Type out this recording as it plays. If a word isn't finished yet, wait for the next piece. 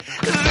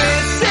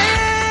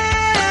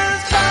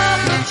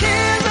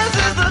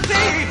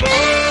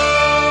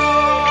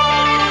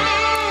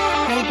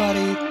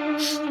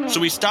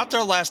we stopped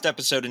our last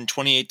episode in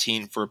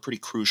 2018 for a pretty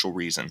crucial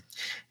reason.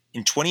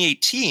 In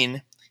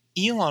 2018,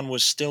 Elon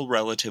was still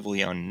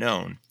relatively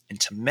unknown, and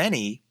to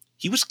many,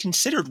 he was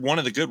considered one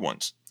of the good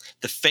ones.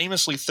 The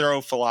famously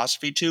thorough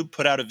Philosophy Tube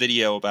put out a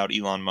video about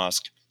Elon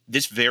Musk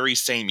this very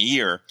same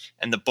year,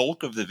 and the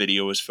bulk of the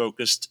video was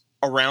focused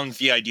around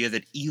the idea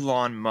that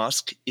Elon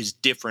Musk is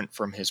different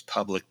from his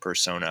public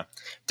persona.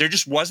 There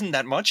just wasn't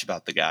that much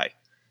about the guy.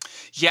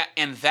 Yeah,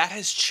 and that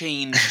has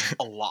changed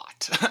a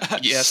lot.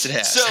 Yes, it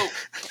has. So,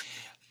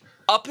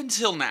 up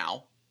until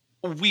now,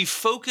 we've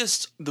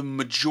focused the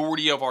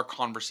majority of our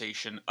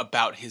conversation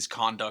about his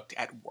conduct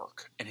at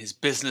work and his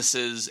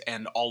businesses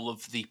and all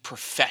of the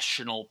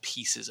professional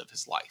pieces of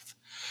his life.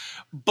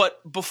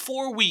 But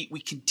before we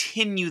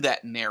continue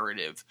that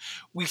narrative,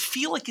 we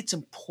feel like it's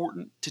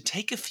important to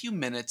take a few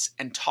minutes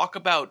and talk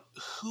about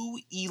who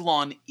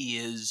Elon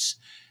is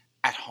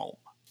at home.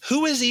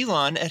 Who is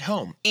Elon at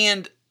home?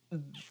 And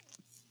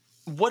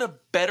what a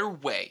better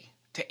way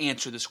to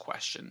answer this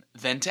question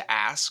than to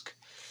ask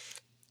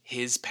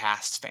his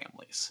past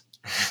families.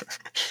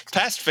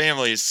 Past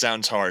families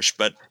sounds harsh,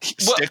 but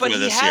stick with us here.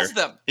 But he has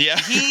them. Yeah.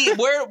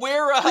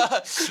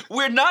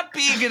 We're not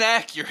being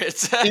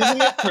inaccurate.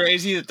 Isn't it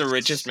crazy that the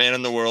richest man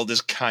in the world is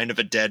kind of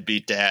a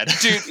deadbeat dad?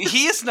 Dude,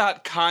 he is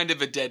not kind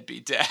of a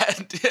deadbeat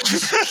dad.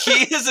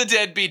 He is a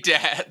deadbeat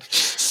dad.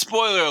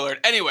 Spoiler alert.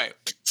 Anyway.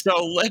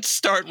 So let's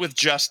start with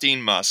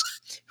Justine Musk,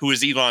 who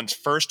is Elon's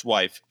first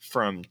wife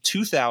from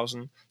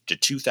 2000 to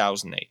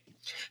 2008.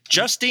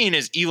 Justine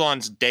is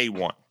Elon's day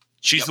one.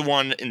 She's the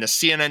one in the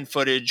CNN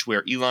footage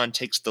where Elon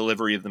takes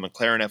delivery of the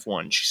McLaren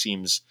F1. She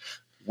seems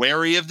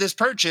wary of this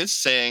purchase,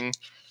 saying,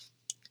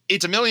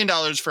 "It's $1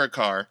 million for a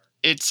car.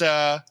 It's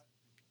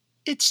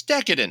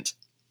decadent."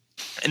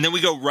 And then we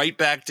go right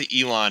back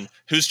to Elon,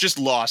 who's just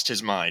lost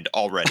his mind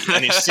already.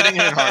 And he's sitting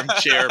in an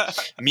armchair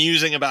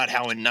musing about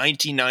how in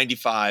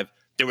 1995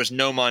 there was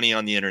no money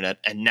on the internet,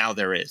 and now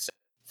there is.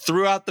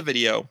 Throughout the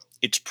video,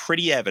 it's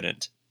pretty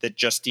evident that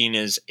Justine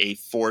is a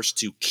force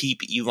to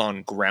keep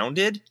Elon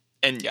grounded.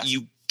 And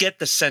you get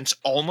the sense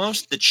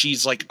almost that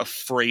she's like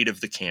afraid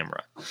of the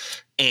camera.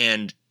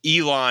 And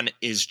Elon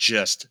is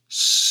just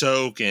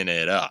soaking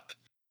it up.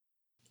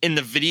 In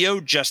the video,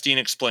 Justine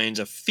explains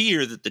a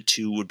fear that the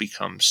two would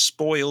become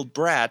spoiled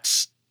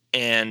brats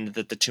and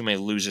that the two may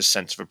lose a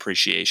sense of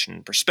appreciation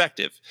and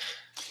perspective.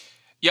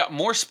 Yeah,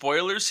 more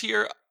spoilers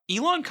here.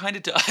 Elon kind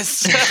of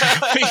does.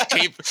 We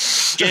keep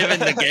giving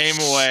the game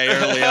away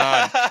early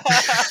on.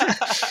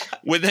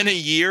 Within a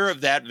year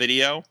of that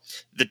video,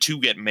 the two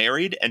get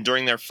married, and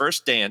during their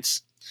first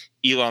dance,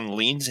 Elon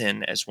leans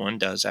in, as one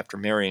does after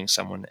marrying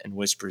someone, and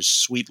whispers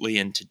sweetly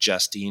into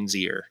Justine's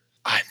ear,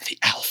 "I'm the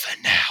alpha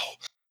now."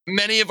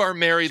 Many of our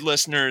married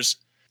listeners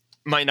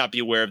might not be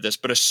aware of this,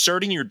 but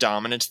asserting your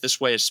dominance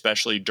this way,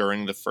 especially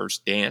during the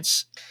first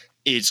dance,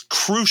 is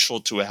crucial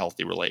to a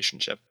healthy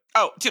relationship.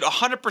 Oh, dude,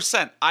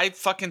 100%. I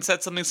fucking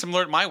said something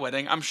similar at my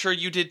wedding. I'm sure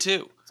you did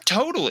too.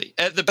 Totally.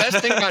 The best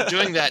thing about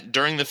doing that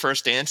during the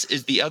first dance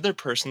is the other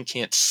person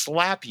can't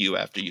slap you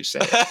after you say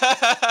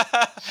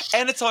it.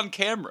 And it's on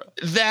camera.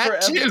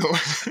 That forever. too.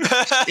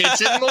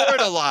 It's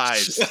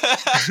immortalized.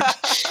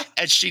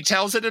 As she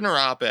tells it in her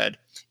op-ed,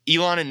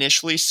 Elon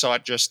initially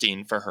sought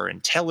Justine for her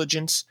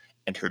intelligence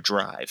and her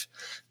drive.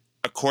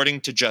 According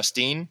to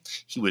Justine,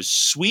 he was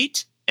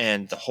sweet,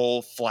 and the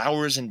whole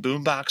flowers and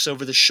boombox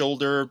over the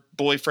shoulder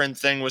boyfriend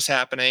thing was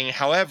happening.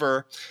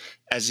 However,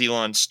 as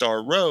Elon's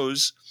star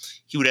rose,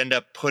 he would end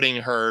up putting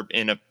her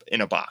in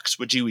a box,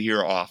 which you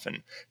hear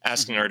often,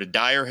 asking her to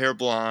dye her hair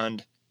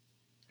blonde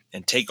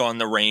and take on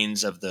the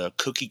reins of the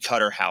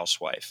cookie-cutter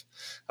housewife.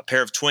 A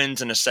pair of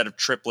twins and a set of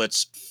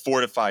triplets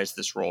fortifies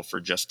this role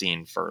for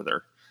Justine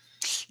further.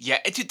 Yeah,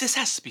 dude, this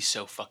has to be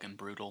so fucking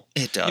brutal.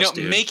 It does,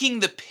 dude.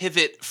 Making the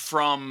pivot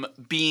from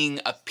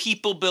being a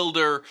people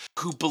builder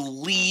who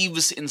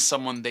believes in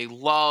someone they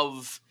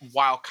love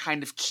while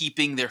kind of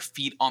keeping their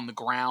feet on the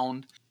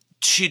ground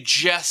to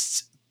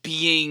just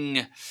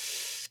being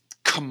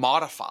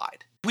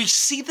commodified. We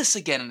see this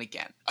again and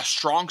again. A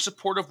strong,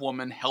 supportive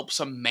woman helps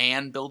a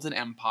man build an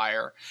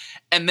empire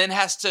and then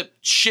has to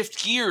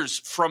shift gears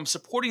from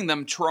supporting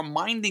them to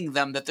reminding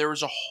them that there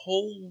is a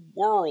whole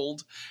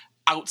world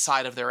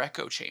outside of their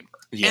echo chamber.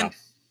 Yeah.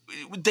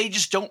 And they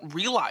just don't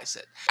realize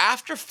it.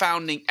 After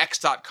founding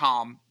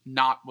X.com,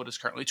 not what is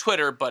currently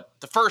Twitter, but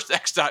the first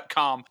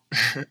X.com.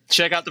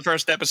 Check out the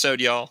first episode,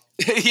 y'all.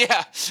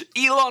 Yeah.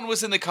 Elon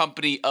was in the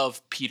company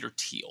of Peter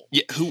Thiel.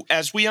 Yeah, who,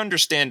 as we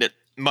understand it,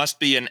 must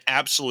be an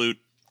absolute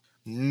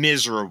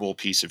miserable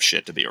piece of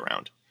shit to be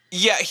around.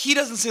 Yeah, he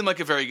doesn't seem like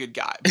a very good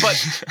guy.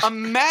 But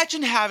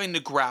imagine having to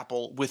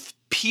grapple with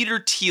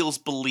Peter Thiel's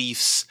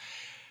beliefs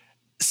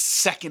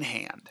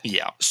secondhand.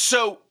 Yeah.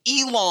 So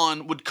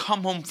Elon would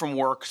come home from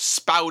work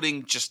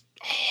spouting just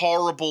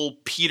horrible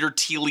Peter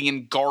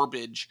Thielian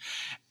garbage,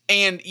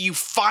 and you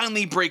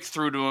finally break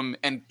through to him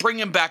and bring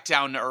him back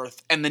down to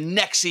earth, and the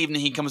next evening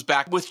he comes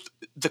back with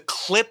the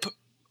clip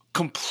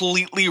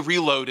completely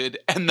reloaded,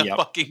 and the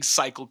fucking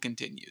cycle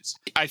continues.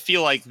 I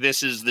feel like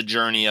this is the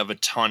journey of a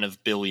ton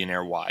of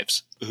billionaire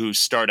wives. who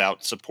start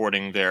out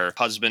supporting their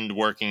husband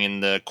working in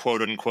the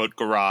quote-unquote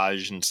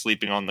garage and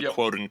sleeping on the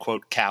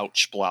quote-unquote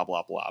couch, blah,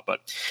 blah, blah. But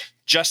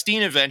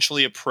Justine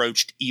eventually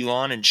approached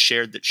Elon and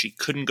shared that she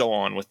couldn't go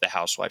on with the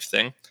housewife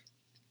thing.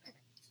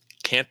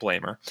 Can't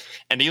blame her.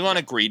 And Elon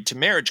agreed to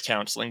marriage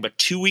counseling, but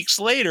 2 weeks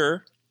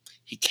later,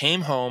 he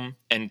came home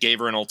and gave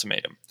her an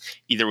ultimatum.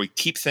 Either we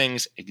keep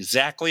things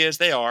exactly as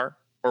they are,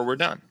 or we're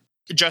done.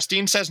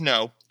 Justine says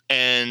no,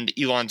 and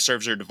Elon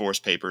serves her divorce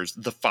papers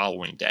the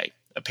following day.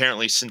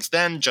 Apparently, since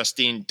then,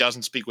 Justine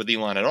doesn't speak with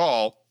Elon at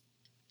all,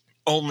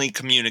 only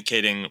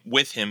communicating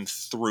with him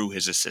through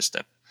his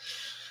assistant.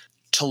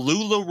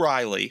 Tallulah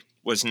Riley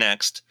was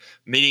next,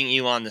 meeting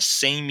Elon the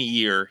same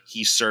year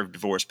he served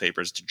divorce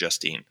papers to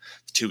Justine.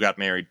 The two got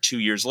married 2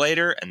 years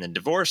later and then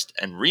divorced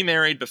and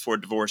remarried before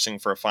divorcing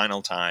for a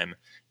final time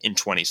in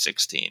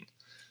 2016.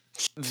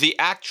 The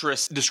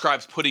actress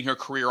describes putting her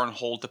career on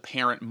hold to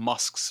parent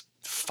Musk's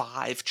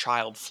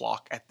 5-child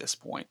flock at this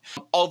point.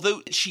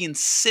 Although she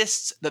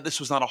insists that this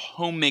was not a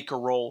homemaker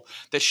role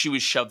that she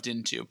was shoved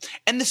into.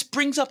 And this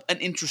brings up an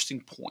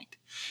interesting point.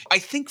 I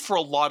think for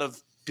a lot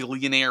of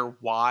billionaire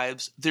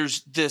wives,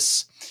 there's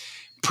this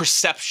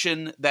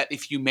perception that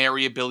if you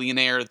marry a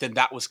billionaire, then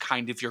that was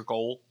kind of your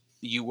goal.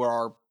 You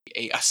are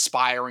a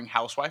aspiring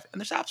housewife, and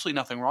there's absolutely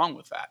nothing wrong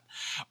with that.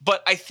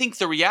 But I think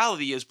the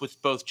reality is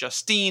with both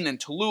Justine and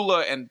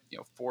Tallulah, and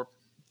for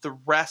the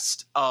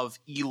rest of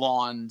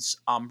Elon's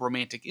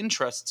romantic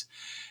interests,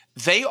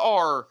 they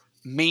are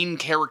main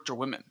character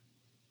women.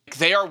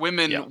 They are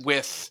women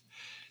with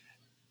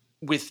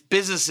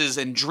businesses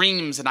and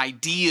dreams and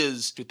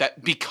ideas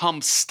that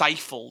become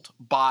stifled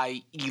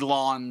by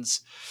Elon's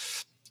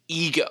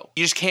ego.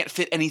 You just can't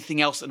fit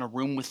anything else in a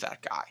room with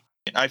that guy.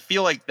 I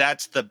feel like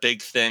that's the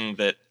big thing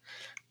that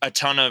a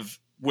ton of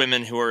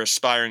women who are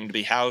aspiring to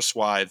be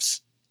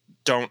housewives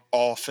don't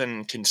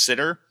often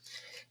consider,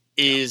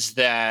 is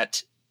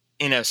that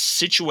in a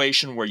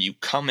situation where you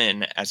come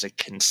in as a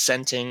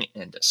consenting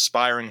and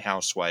aspiring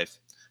housewife,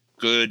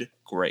 good,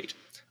 great.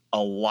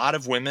 A lot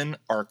of women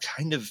are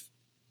kind of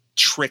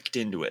tricked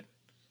into it.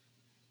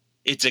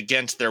 It's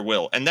against their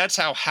will. And that's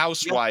how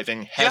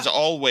housewiving has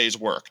always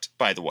worked,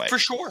 by the way. For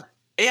sure.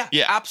 Yeah.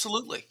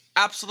 Absolutely.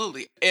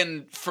 Absolutely.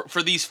 And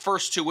for these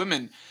first two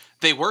women,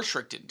 they were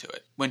tricked into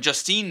it. When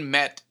Justine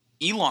met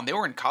Elon, they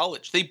were in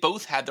college. They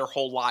both had their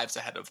whole lives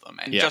ahead of them.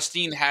 And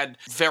Justine had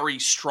very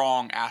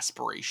strong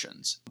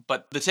aspirations.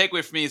 But the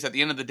takeaway for me is at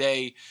the end of the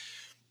day,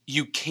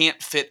 you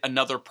can't fit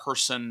another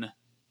person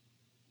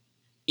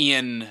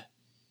in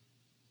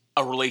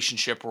a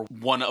relationship where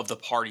one of the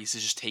parties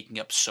is just taking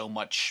up so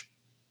much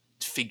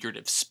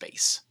figurative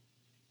space.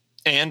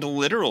 And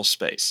literal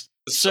space.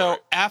 So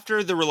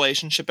after the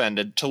relationship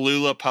ended,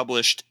 Tallulah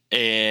published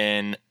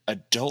an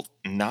adult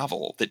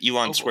novel that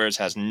Elon swears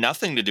has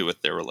nothing to do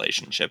with their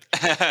relationship.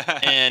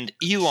 And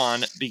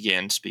Elon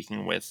began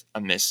speaking with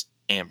a Miss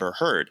Amber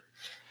Heard.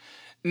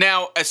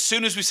 Now, as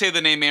soon as we say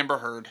the name Amber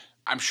Heard,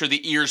 I'm sure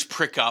the ears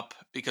prick up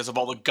because of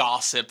all the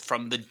gossip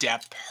from the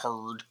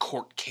Depp-Heard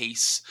court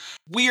case.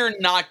 We are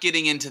not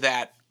getting into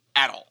that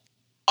at all,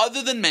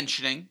 other than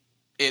mentioning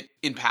it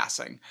in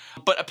passing.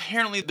 But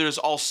apparently there's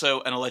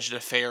also an alleged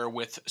affair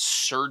with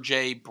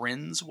Sergey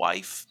Brin's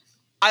wife.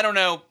 I don't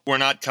know. We're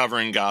not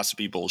covering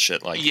gossipy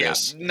bullshit like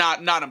this. Yeah,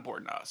 not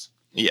important to us.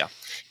 Yeah.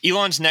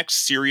 Elon's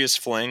next serious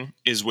fling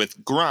is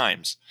with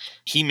Grimes.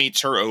 He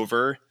meets her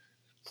over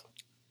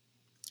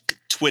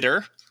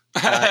Twitter.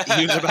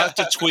 He was about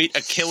to tweet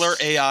a killer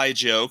AI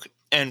joke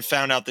and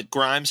found out that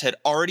Grimes had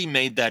already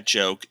made that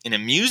joke in a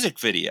music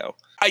video.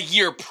 A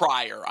year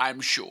prior, I'm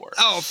sure.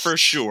 Oh, for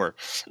sure.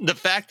 The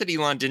fact that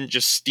Elon didn't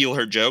just steal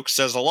her joke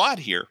says a lot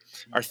here.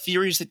 Our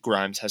theory is that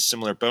Grimes has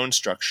similar bone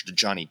structure to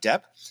Johnny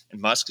Depp, and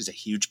Musk is a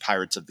huge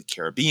Pirates of the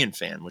Caribbean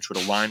fan, which would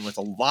align with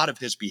a lot of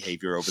his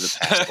behavior over the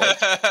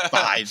past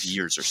 5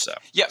 years or so.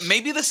 Yeah,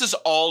 maybe this is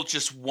all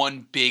just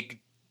one big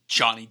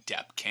Johnny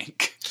Depp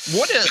kink.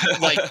 What a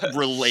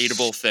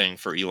relatable thing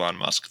for Elon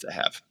Musk to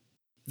have.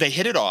 They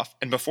hit it off,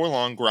 and before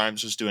long,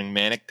 Grimes was doing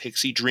manic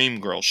pixie dream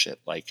girl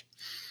shit, like,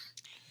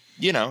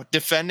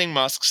 defending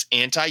Musk's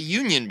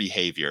anti-union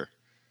behavior.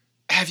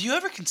 Have you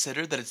ever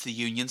considered that it's the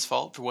union's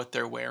fault for what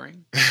they're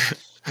wearing?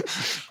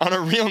 On a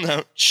real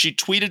note, she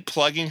tweeted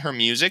plugging her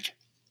music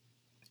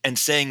and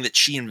saying that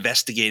she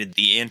investigated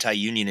the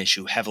anti-union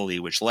issue heavily,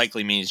 which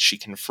likely means she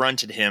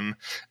confronted him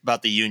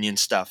about the union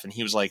stuff. And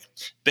he was like,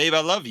 babe,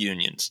 I love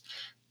unions.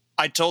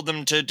 I told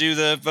them to do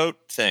the vote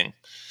thing.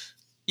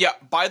 Yeah,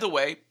 by the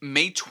way,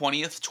 May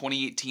 20th,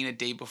 2018, a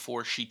day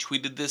before she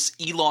tweeted this,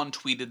 Elon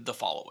tweeted the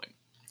following.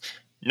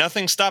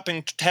 Nothing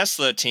stopping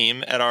Tesla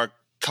team at our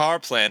car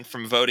plant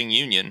from voting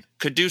union.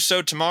 Could do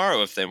so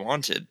tomorrow if they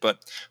wanted, but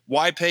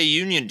why pay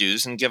union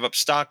dues and give up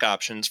stock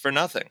options for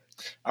nothing?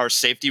 Our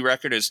safety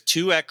record is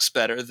 2x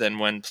better than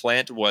when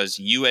plant was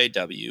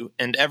UAW,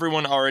 and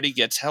everyone already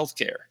gets health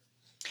care.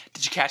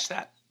 Did you catch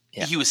that?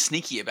 Yeah. He was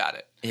sneaky about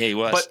it. Yeah, he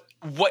was.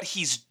 But what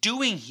he's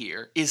doing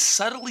here is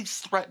subtly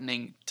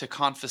threatening to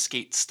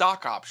confiscate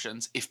stock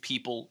options if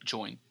people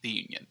join the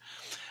union.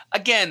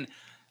 Again,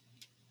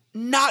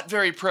 not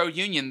very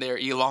pro-union there,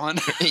 Elon.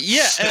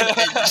 Yeah,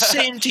 and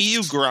same to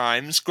you,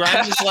 Grimes.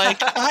 Grimes is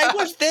like, I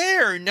was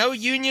there. No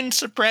union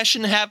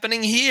suppression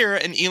happening here.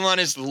 And Elon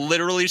is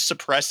literally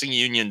suppressing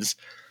unions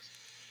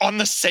on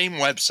the same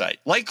website,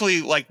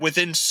 likely like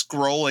within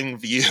scrolling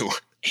view.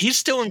 He's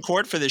still in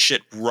court for this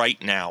shit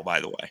right now,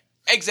 by the way.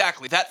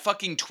 Exactly. That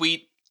fucking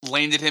tweet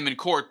landed him in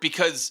court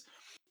because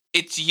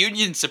it's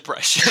union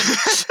suppression.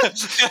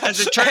 As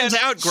it turns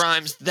out,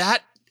 Grimes,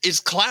 that is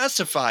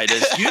classified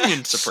as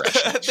union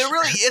suppression. There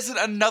really isn't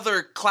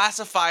another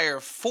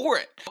classifier for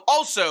it.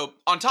 Also,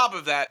 on top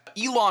of that,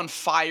 Elon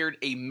fired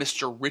a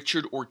Mr.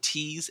 Richard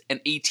Ortiz and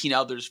 18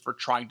 others for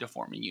trying to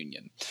form a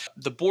union.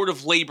 The Board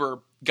of Labor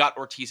got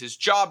Ortiz's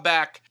job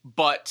back,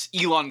 but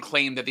Elon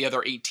claimed that the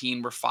other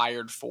 18 were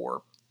fired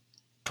for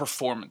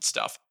performance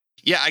stuff.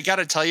 Yeah, I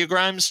gotta tell you,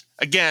 Grimes,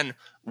 again,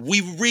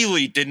 we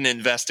really didn't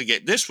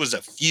investigate. This was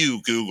a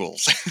few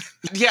Googles.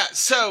 Yeah,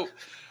 so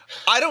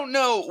I don't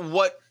know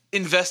what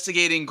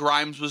investigating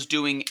Grimes was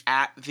doing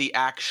at the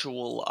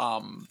actual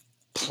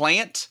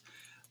plant,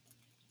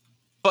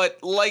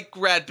 but like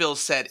Rad Bill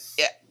said,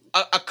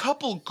 a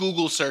couple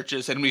Google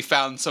searches and we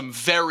found some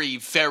very,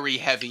 very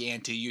heavy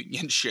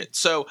anti-union shit.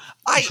 So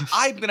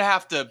I'm gonna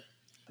have to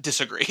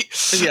disagree.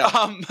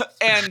 Yeah.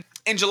 And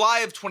in July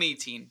of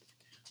 2018,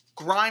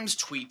 Grimes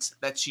tweets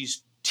that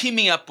she's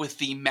teaming up with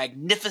the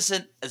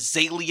magnificent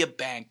Azalea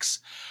Banks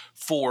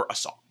for a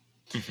song.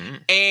 Mm-hmm.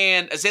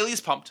 And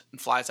Azalea's pumped and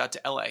flies out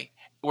to LA,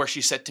 where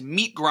she's set to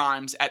meet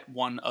Grimes at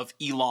one of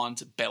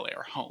Elon's Bel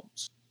Air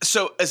homes.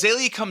 So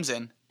Azalea comes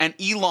in, and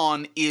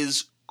Elon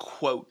is,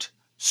 quote,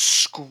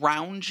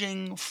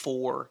 scrounging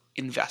for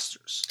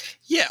investors.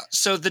 Yeah,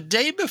 so the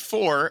day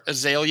before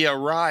Azalea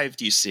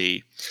arrived, you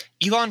see,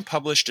 Elon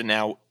published a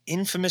now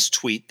infamous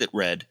tweet that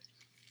read,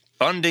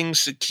 "Funding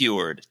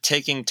secured,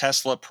 taking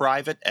Tesla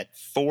private at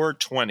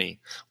 $420,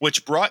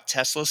 which brought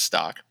Tesla's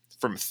stock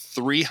from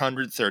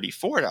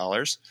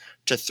 $334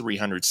 to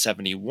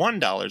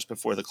 $371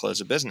 before the close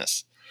of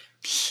business."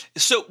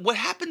 So what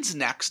happens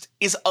next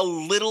is a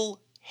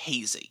little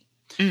hazy.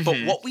 Mm-hmm.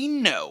 But what we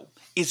know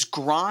is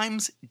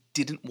Grimes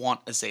didn't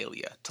want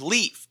Azalea to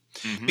leave.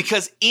 Mm-hmm.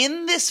 Because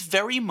in this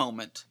very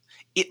moment,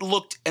 it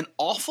looked an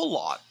awful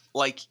lot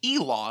like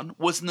Elon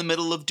was in the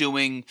middle of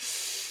doing,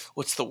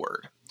 what's the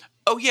word?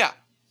 Oh, yeah.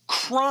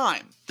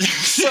 Crime.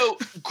 So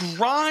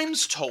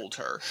Grimes told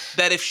her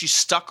that if she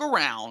stuck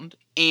around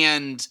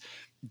and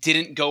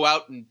didn't go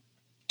out and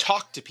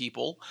talk to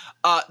people,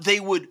 they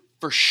would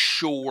for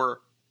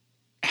sure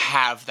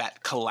have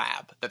that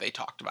collab that they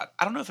talked about.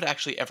 I don't know if it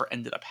actually ever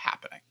ended up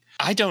happening.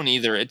 I don't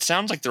either. It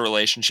sounds like the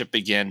relationship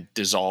began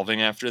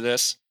dissolving after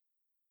this.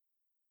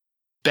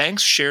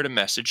 Banks shared a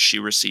message she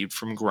received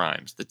from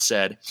Grimes that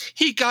said,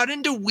 "He got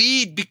into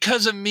weed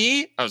because of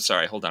me." Oh,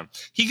 sorry, hold on.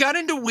 "He got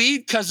into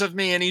weed because of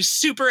me, and he's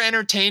super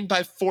entertained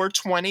by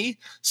 420.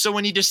 So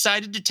when he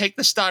decided to take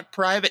the stock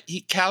private,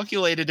 he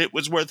calculated it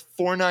was worth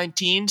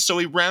 419. So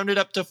he rounded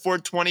up to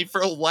 420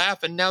 for a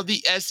laugh, and now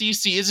the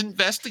SEC is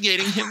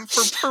investigating him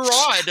for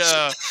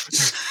fraud."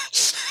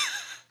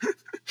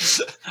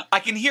 I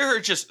can hear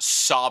her just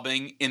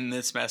sobbing in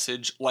this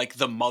message like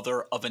the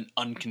mother of an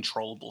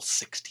uncontrollable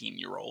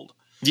 16-year-old.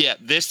 Yeah,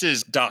 this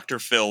is Dr.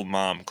 Phil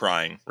mom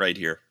crying right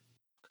here.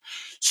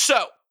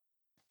 So,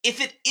 if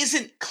it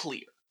isn't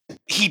clear,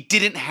 he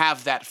didn't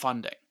have that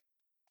funding.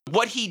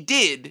 What he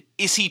did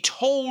is he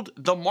told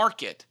the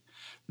market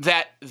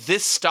that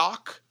this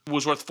stock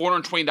was worth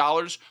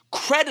 $420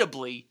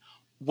 credibly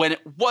when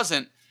it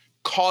wasn't,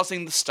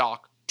 causing the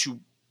stock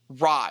to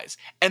rise.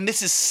 And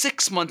this is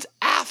 6 months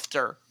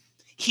after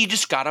he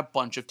just got a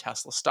bunch of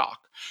Tesla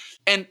stock.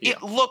 And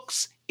it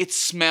looks, it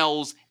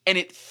smells, and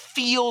it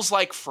feels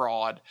like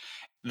fraud.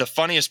 The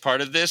funniest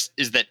part of this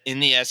is that in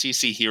the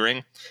SEC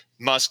hearing,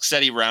 Musk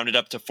said he rounded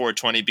up to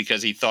 420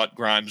 because he thought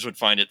Grimes would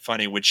find it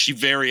funny, which she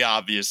very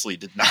obviously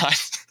did not.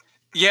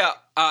 Yeah,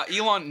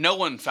 Elon, no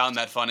one found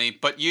that funny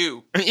but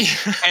you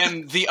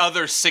and the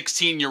other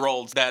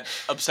 16-year-olds that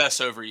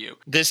obsess over you.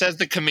 This has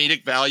the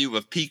comedic value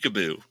of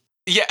peekaboo.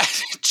 Yeah,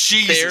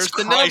 Jesus There's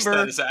the Christ, number.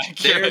 that is accurate.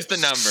 There's the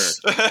number.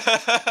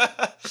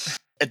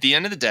 At the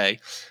end of the day,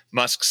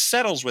 Musk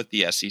settles with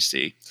the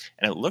SEC,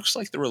 and it looks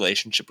like the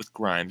relationship with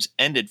Grimes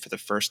ended for the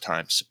first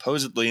time,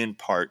 supposedly in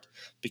part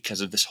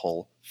because of this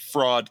whole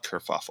fraud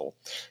kerfuffle.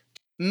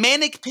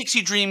 Manic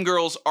pixie dream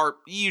girls are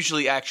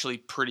usually actually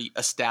pretty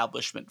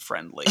establishment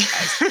friendly,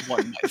 as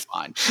one might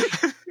find.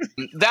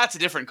 That's a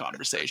different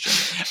conversation.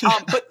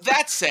 But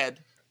that said,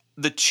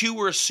 the two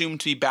were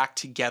assumed to be back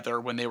together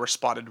when they were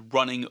spotted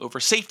running over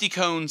safety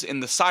cones in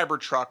the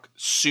Cybertruck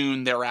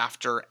soon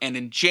thereafter. And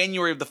in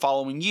January of the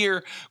following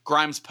year,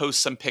 Grimes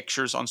posts some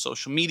pictures on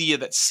social media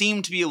that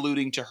seem to be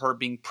alluding to her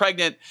being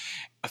pregnant.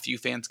 A few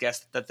fans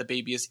guessed that the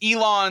baby is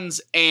Elon's,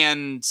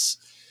 and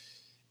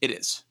it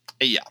is.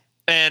 Yeah.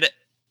 And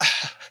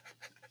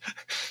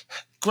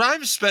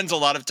Grimes spends a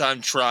lot of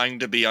time trying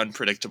to be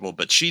unpredictable,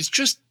 but she's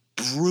just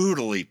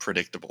brutally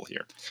predictable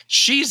here.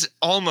 She's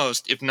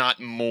almost, if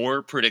not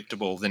more,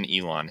 predictable than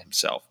Elon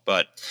himself.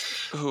 But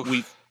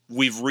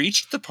we've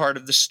reached the part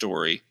of the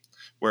story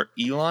where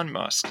Elon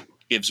Musk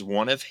gives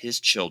one of his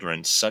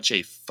children such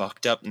a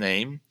fucked up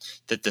name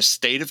that the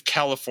state of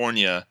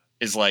California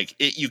is like,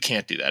 you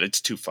can't do that. It's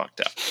too fucked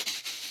up.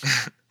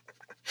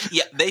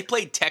 Yeah, they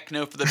played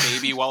techno for the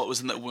baby while it was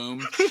in the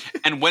womb.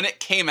 And when it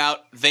came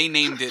out, they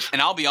named it.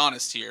 And I'll be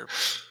honest here,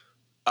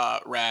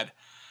 Rad,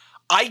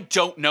 I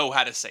don't know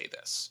how to say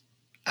this.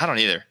 I don't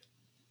either.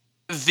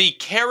 The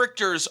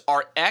characters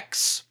are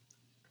X,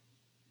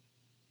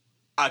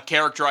 a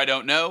character I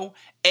don't know,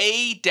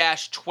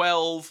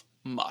 A-12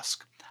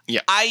 Musk.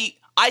 Yeah. I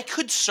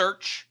could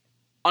search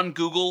on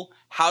Google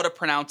how to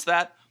pronounce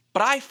that,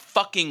 but I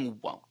fucking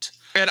won't.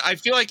 And I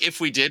feel like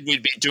if we did,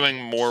 we'd be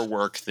doing more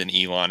work than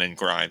Elon and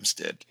Grimes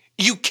did.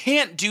 You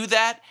can't do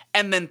that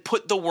and then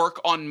put the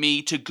work on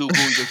me to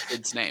Google your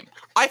kid's name.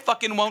 I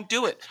fucking won't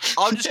do it.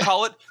 I'll just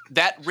call it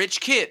that rich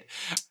kid.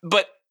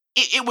 But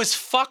it was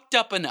fucked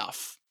up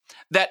enough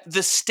that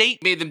the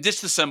state made them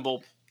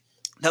disassemble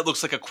that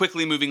looks like a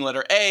quickly moving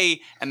letter A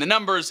and the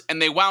numbers,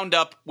 and they wound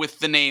up with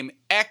the name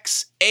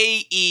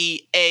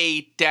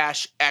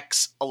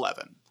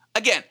XAEA-X11.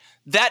 Again,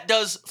 that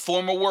does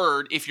form a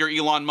word if you're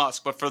Elon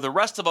Musk, but for the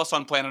rest of us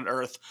on planet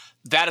Earth,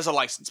 that is a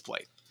license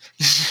plate.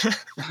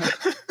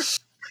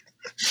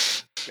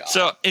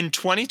 So in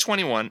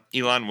 2021,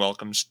 Elon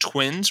welcomes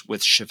twins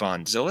with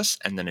Siobhan Zillis,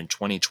 and then in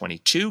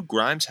 2022,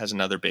 Grimes has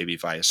another baby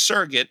via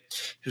surrogate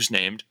who's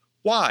named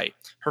Y.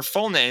 Her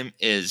full name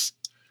is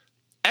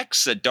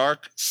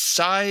Exadark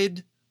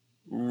Side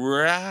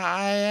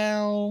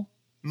Rael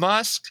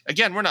Musk.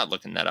 Again, we're not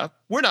looking that up.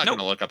 We're not going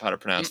to look up how to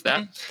pronounce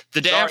that.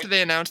 The day after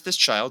they announced this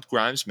child,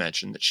 Grimes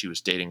mentioned that she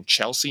was dating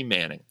Chelsea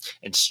Manning.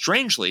 And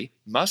strangely,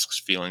 Musk's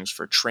feelings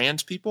for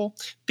trans people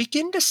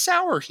begin to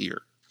sour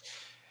here.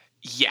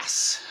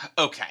 Yes.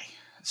 Okay.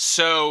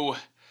 So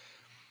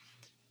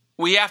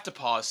we have to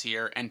pause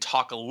here and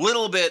talk a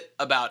little bit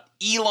about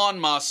Elon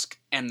Musk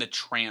and the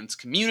trans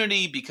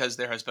community, because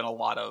there has been a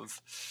lot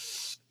of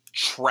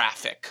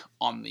traffic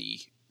on the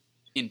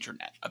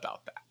internet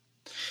about that.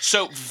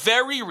 So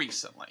very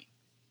recently,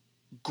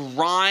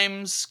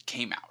 Grimes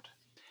came out.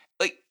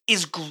 Like,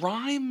 is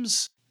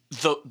Grimes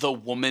the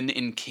woman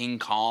in King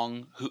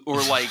Kong who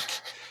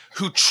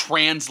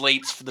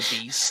translates for the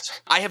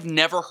beast? I have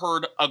never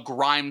heard a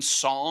Grimes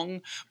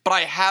song, but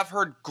I have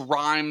heard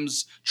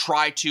Grimes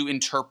try to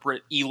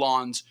interpret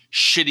Elon's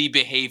shitty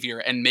behavior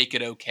and make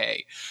it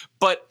okay.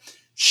 But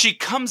she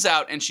comes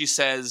out and she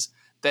says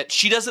that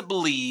she doesn't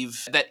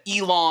believe that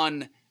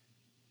Elon,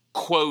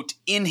 quote,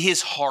 in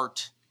his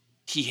heart,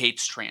 he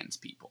hates trans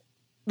people.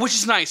 Which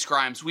is nice,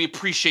 Grimes. We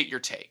appreciate your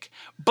take.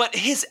 But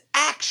his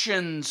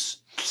actions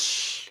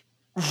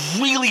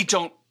really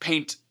don't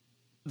paint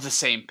the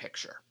same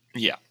picture.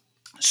 Yeah.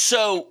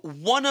 So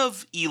one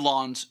of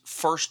Elon's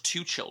first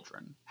two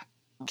children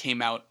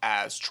came out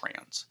as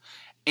trans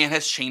and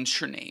has changed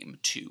her name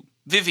to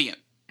Vivian.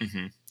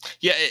 Mm-hmm.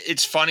 Yeah,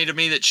 it's funny to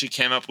me that she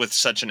came up with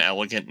such an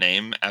elegant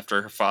name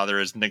after her father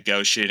is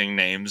negotiating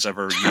names of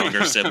her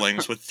younger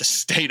siblings with the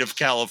state of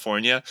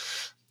California.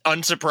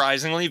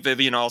 Unsurprisingly,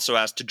 Vivian also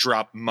asked to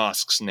drop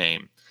Musk's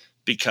name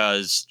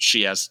because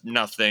she has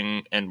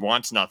nothing and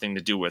wants nothing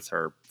to do with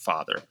her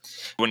father.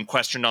 When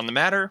questioned on the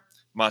matter,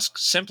 Musk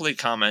simply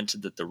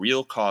commented that the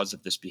real cause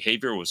of this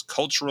behavior was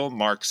cultural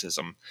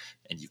Marxism,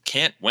 and you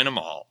can't win them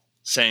all,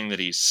 saying that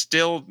he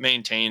still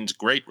maintains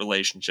great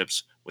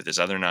relationships with his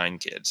other 9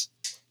 kids.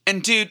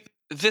 And dude,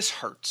 this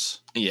hurts.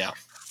 Yeah.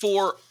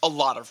 For a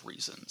lot of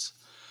reasons.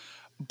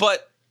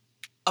 But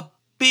a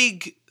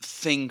big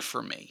thing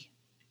for me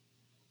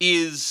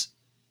is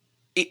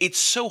it's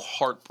so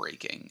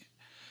heartbreaking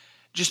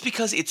just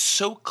because it's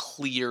so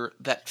clear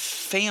that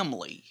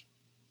family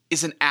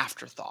is an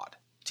afterthought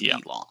to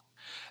Elon.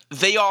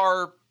 They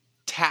are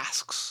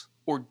tasks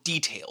or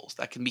details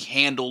that can be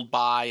handled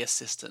by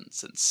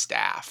assistants and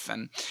staff.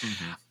 And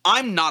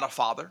I'm not a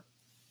father,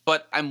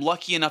 but I'm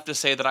lucky enough to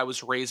say that I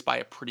was raised by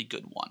a pretty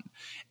good one.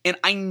 And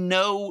I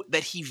know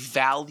that he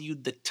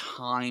valued the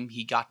time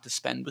he got to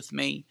spend with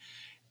me.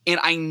 And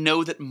I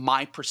know that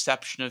my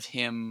perception of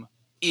him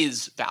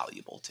is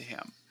valuable to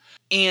him.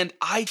 And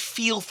I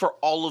feel for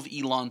all of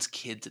Elon's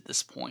kids at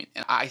this point.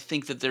 And I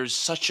think that there's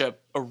such a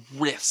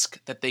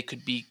risk that they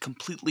could be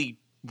completely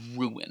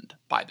ruined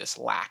by this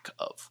lack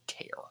of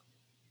care.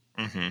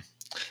 Mm-hmm.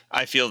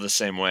 I feel the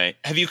same way.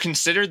 Have you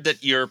considered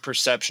that your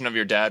perception of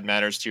your dad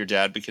matters to your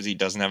dad because he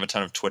doesn't have a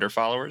ton of Twitter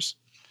followers?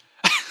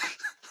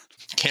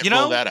 Can't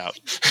rule that out.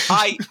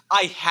 I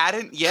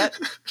hadn't yet,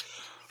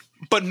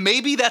 but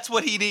maybe that's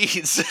what he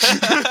needs.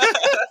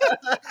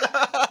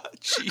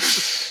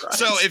 Jesus Christ.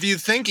 So if you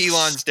think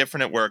Elon's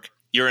different at work,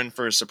 you're in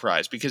for a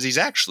surprise because he's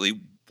actually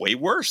way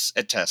worse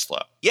at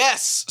Tesla.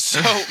 Yes.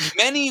 So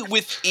many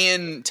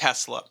within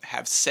Tesla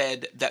have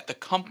said that the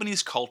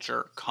company's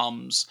culture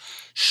comes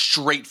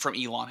straight from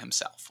Elon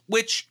himself,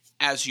 which,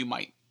 as you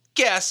might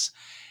guess,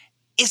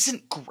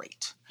 isn't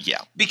great.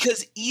 Yeah.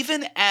 Because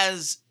even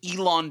as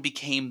Elon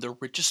became the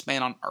richest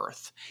man on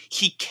Earth,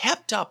 he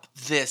kept up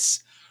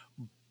this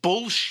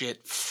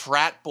bullshit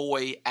frat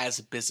boy as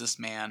a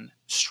businessman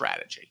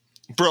strategy.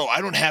 Bro,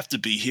 I don't have to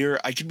be here.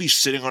 I could be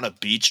sitting on a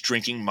beach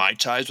drinking Mai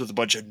Tais with a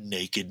bunch of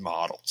naked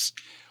models.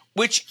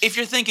 Which, if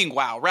you're thinking,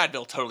 wow,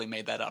 Radbill totally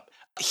made that up.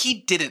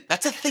 He didn't.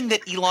 That's a thing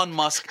that Elon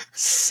Musk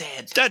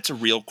said. That's a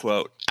real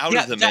quote out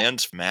of the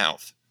man's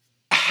mouth.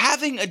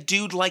 Having a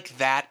dude like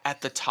that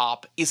at the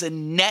top is a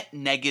net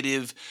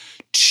negative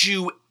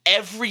to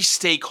every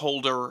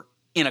stakeholder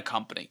in a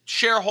company.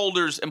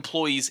 Shareholders,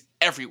 employees,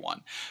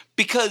 everyone.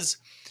 Because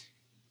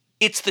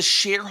it's the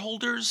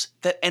shareholders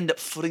that end up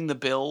footing the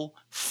bill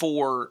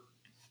for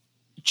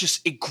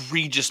just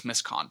egregious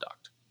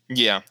misconduct.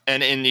 Yeah,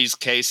 and in these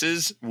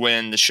cases,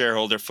 when the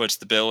shareholder foots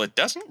the bill, it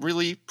doesn't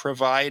really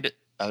provide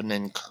an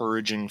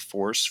encouraging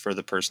force for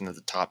the person at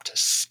the top to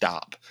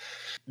stop.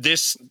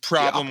 This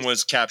problem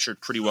was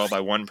captured pretty well by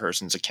one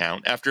person's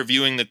account. After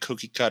viewing the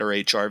cookie cutter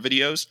HR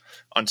videos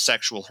on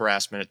sexual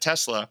harassment at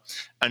Tesla,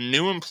 a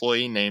new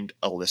employee named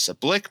Alyssa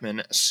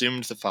Blickman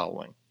assumed the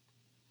following.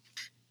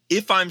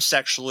 If I'm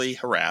sexually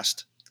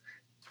harassed,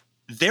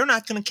 they're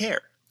not going to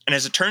care. And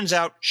as it turns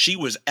out, she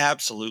was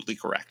absolutely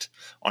correct.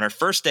 On her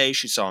first day,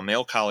 she saw a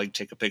male colleague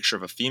take a picture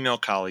of a female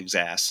colleague's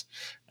ass.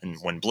 And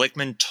when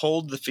Blickman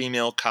told the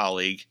female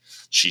colleague,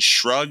 she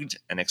shrugged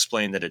and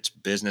explained that it's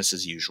business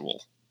as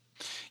usual.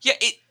 Yeah,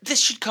 this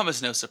should come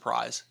as no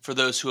surprise for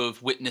those who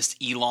have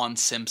witnessed Elon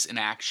Simps in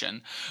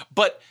action.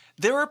 But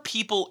there are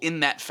people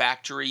in that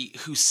factory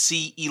who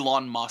see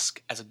Elon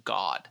Musk as a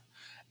god.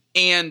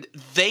 And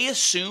they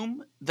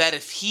assume that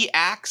if he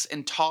acts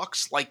and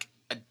talks like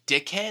a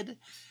dickhead,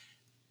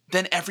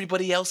 then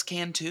everybody else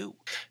can too.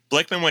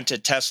 Blickman went to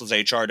Tesla's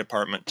HR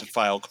department to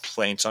file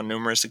complaints on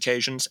numerous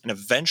occasions and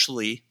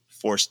eventually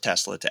forced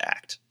Tesla to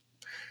act.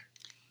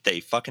 They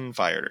fucking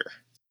fired her.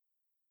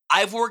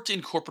 I've worked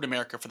in corporate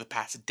America for the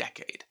past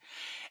decade,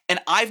 and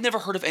I've never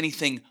heard of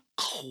anything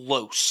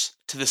close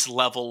to this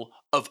level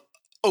of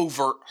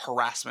overt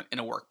harassment in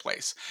a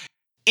workplace.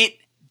 It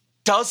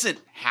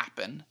doesn't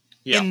happen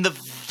in the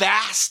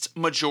vast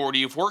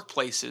majority of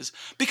workplaces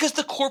because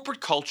the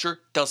corporate culture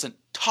doesn't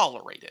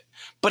tolerate it.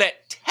 But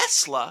at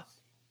Tesla,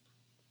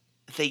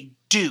 they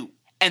do,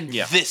 and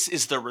this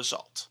is the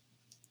result.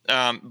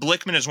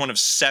 Blickman is one of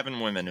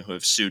 7 women who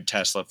have sued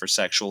Tesla for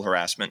sexual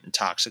harassment and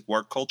toxic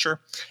work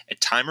culture.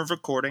 At time of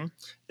recording,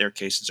 their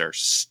cases are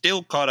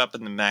still caught up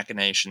in the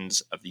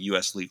machinations of the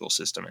U.S. legal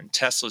system, and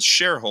Tesla's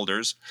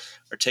shareholders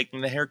are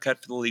taking the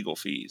haircut for the legal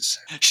fees.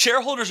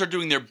 Shareholders are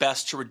doing their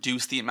best to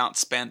reduce the amount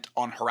spent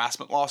on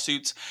harassment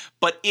lawsuits,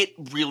 but it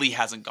really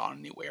hasn't gone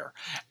anywhere.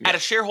 At a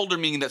shareholder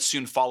meeting that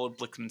soon followed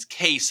Blickman's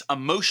case, a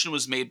motion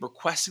was made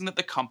requesting that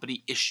the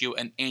company issue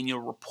an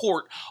annual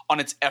report on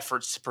its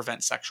efforts to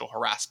prevent sexual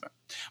harassment.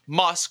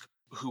 Musk,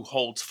 who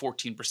holds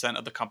 14%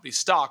 of the company's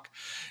stock,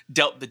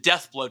 dealt the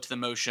death blow to the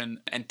motion,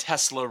 and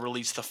Tesla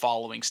released the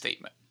following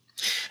statement.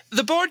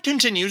 The board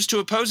continues to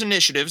oppose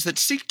initiatives that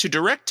seek to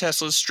direct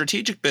Tesla's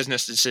strategic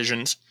business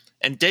decisions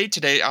and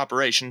day-to-day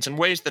operations in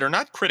ways that are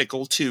not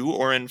critical to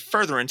or in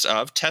furtherance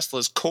of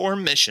Tesla's core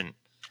mission.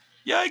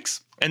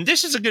 Yikes. And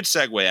this is a good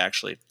segue,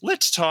 actually.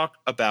 Let's talk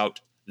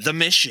about the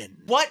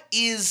mission. What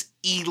is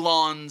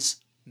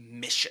Elon's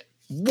mission?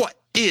 What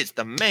is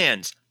the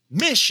man's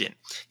mission?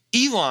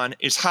 Elon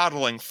is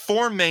hodling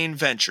 4 main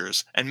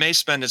ventures and may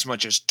spend as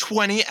much as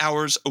 20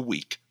 hours a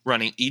week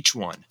running each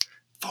one.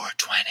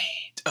 420.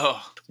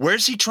 Oh.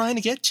 Where's he trying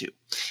to get to?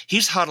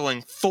 He's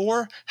hodling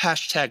 4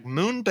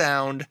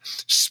 #moonbound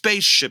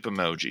spaceship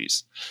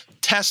emojis.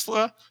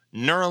 Tesla,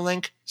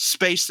 Neuralink,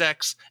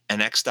 SpaceX,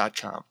 and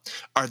X.com.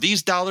 Are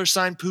these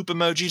 $ poop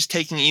emojis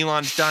taking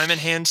Elon's diamond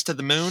hands to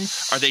the moon?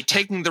 Are they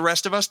taking the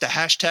rest of us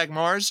to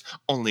 #Mars?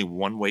 Only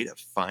one way to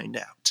find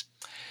out.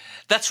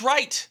 That's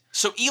right.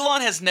 So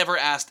Elon has never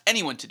asked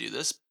anyone to do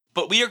this,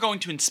 but we are going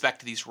to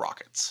inspect these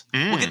rockets.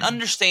 We'll get an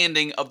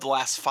understanding of the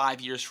last 5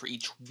 years for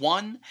each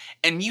one,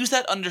 and use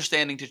that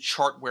understanding to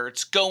chart where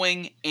it's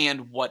going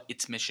and what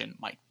its mission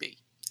might be.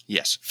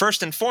 Yes.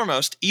 First and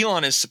foremost,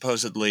 Elon is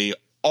supposedly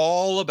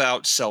all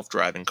about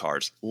self-driving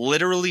cars,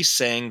 literally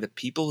saying that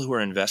people who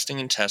are investing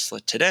in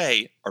Tesla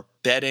today are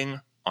betting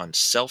on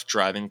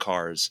self-driving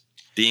cars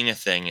being a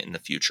thing in the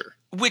future.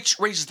 Which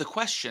raises the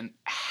question,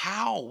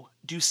 how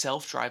do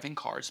self-driving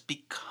cars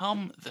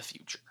become the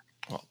future?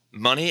 Well,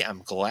 money,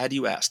 I'm glad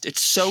you asked.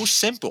 It's so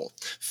simple.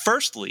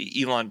 Firstly,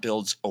 Elon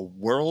builds a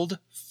world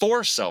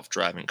for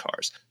self-driving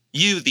cars.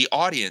 You, the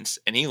audience,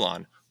 and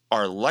Elon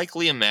are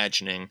likely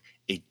imagining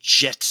a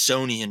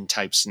Jetsonian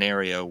type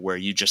scenario where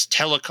you just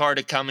tell a car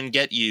to come and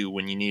get you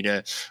when you need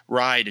a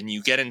ride, and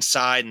you get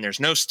inside and there's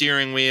no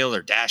steering wheel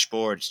or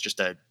dashboard. It's just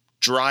a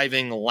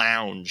driving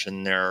lounge,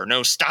 and there are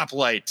no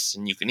stoplights,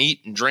 and you can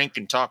eat and drink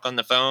and talk on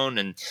the phone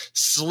and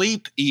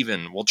sleep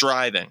even while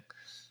driving.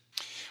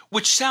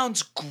 Which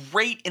sounds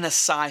great in a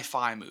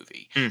sci-fi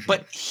movie.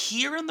 But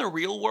here in the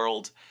real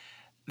world,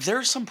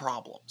 there's some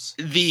problems.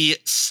 The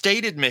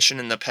stated mission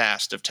in the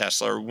past of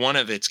Tesla, or one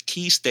of its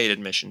key stated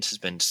missions, has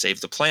been to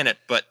save the planet.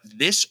 But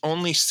this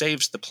only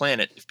saves the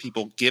planet if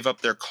people give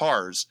up their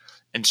cars.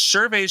 And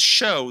surveys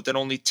show that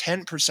only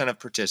 10% of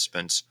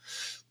participants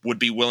would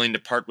be willing to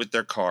part with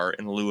their car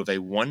in lieu of a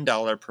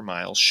 $1 per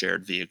mile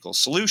shared vehicle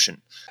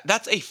solution.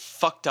 That's a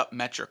fucked up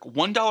metric.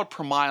 $1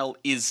 per mile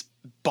is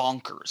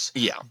bonkers.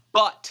 Yeah.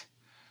 But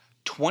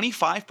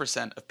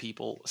 25% of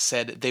people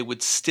said they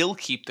would still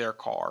keep their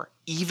car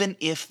even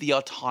if the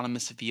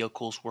autonomous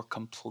vehicles were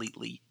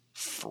completely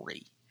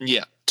free.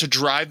 Yeah. To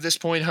drive this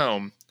point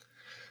home,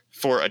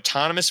 for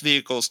autonomous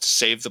vehicles to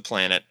save the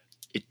planet,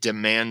 it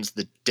demands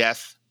the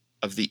death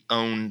of the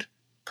owned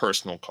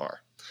personal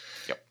car.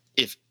 Yep.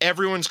 If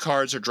everyone's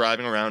cars are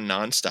driving around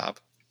nonstop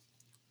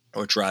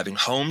or driving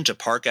home to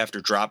park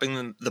after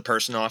dropping the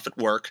person off at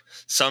work,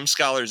 some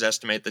scholars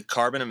estimate that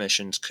carbon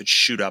emissions could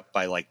shoot up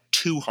by like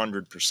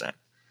 200%.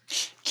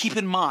 Keep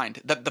in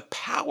mind that the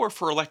power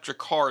for electric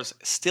cars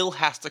still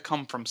has to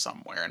come from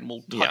somewhere, and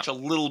we'll touch a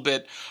little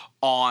bit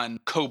on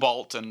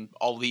cobalt and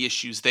all the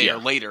issues there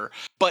later.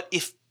 But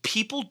if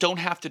people don't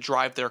have to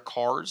drive their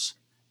cars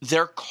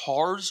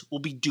will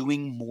be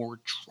doing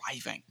more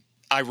driving.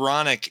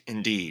 Ironic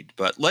indeed,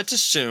 but let's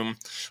assume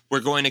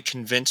we're going to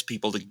convince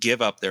people to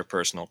give up their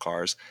personal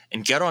cars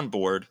and get on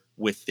board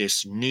with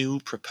this new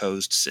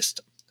proposed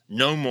system.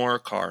 No more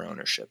car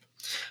ownership.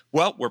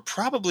 Well, we're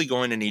probably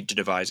going to need to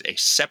devise a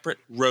separate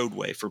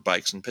roadway for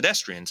bikes and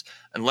pedestrians.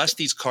 Unless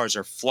these cars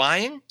are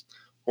flying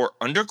or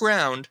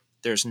underground,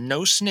 there's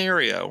no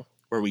scenario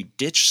where we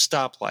ditch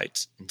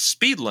stoplights and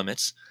speed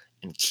limits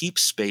and keep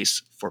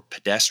space for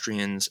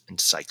pedestrians and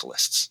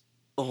cyclists.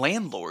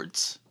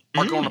 Landlords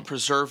are going to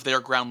preserve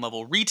their ground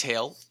level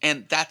retail,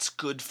 and that's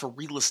good for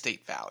real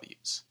estate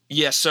values.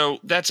 Yeah, so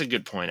that's a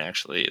good point,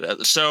 actually.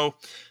 So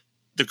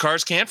the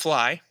cars can't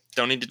fly.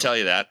 Don't need to tell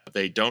you that.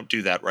 They don't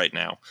do that right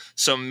now.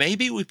 So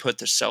maybe we put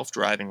the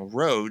self-driving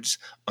roads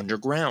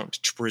underground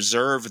to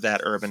preserve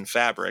that urban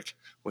fabric,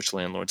 which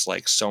landlords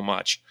like so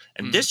much.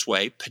 And this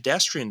way,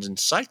 pedestrians and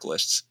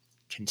cyclists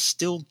can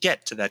still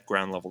get to that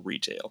ground level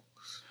retail.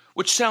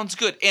 Which sounds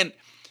good. And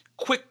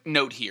quick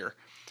note here.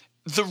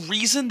 The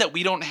reason that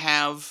we don't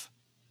have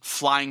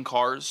flying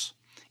cars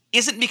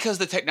isn't because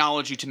the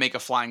technology to make a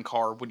flying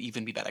car would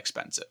even be that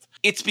expensive.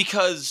 It's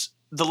because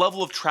the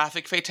level of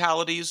traffic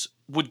fatalities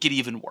would get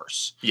even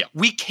worse. Yeah.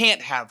 We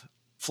can't have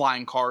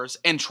flying cars,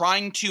 and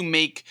trying to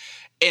make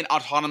an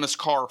autonomous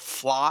car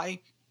fly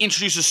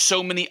introduces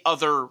so many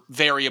other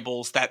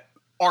variables that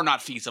are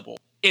not feasible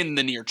in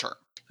the near term.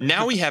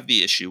 Now we have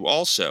the issue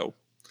also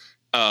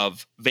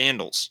of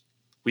vandals.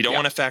 We don't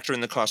want to factor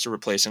in the cost of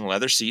replacing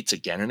leather seats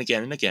again and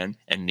again and again,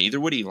 and neither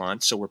would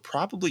Elon, so we're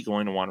probably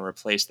going to want to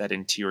replace that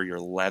interior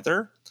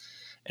leather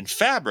and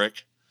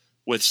fabric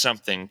with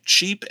something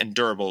cheap and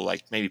durable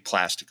like maybe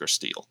plastic or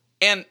steel.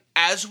 And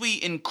as we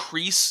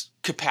increase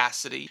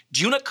capacity,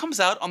 do you know what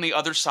comes out on the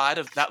other side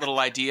of that little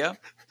idea?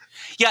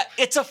 Yeah,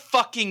 it's a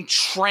fucking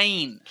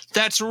train.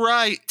 That's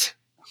right.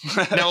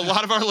 Now, a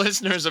lot of our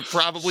listeners have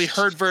probably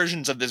heard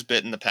versions of this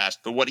bit in the past,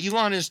 but what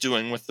Elon is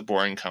doing with the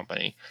Boring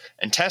Company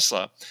and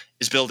Tesla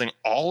is building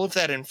all of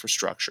that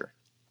infrastructure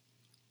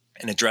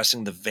and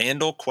addressing the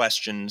vandal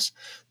questions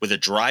with a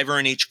driver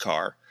in each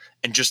car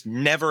and just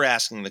never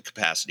asking the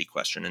capacity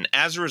question. And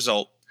as a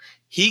result,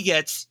 he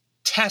gets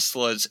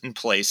Teslas in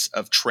place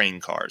of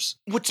train cars.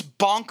 What's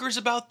bonkers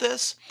about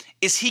this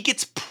is he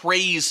gets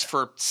praised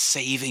for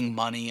saving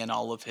money and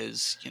all of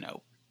his,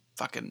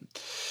 fucking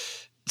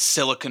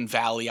Silicon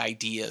Valley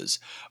ideas,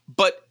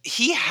 but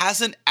he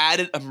hasn't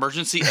added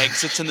emergency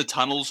exits in the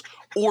tunnels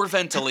or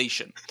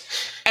ventilation.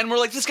 And we're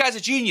like, this guy's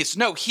a genius.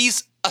 No,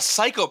 he's a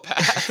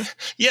psychopath.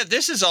 Yeah,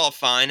 this is all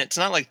fine. It's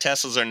not like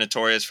Teslas are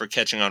notorious for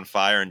catching on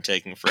fire and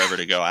taking forever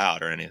to go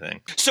out or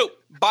anything. So,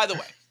 by the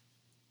way,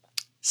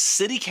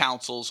 city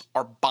councils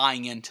are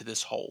buying into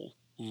this whole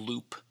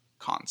loop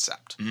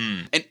concept.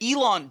 And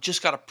Elon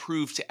just got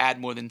approved to add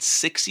more than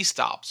 60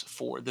 stops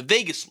for the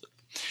Vegas loop,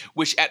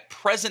 which at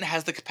present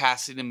has the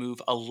capacity to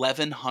move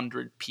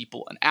 1,100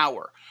 people an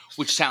hour,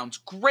 which sounds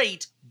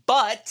great,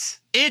 but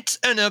it's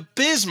an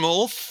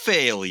abysmal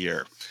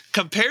failure.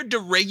 Compared to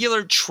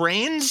regular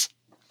trains,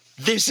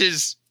 this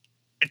is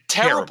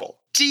terrible.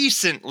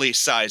 Decently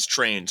sized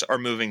trains are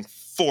moving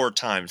 4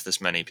 times this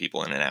many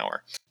people in an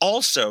hour.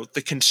 Also,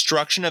 the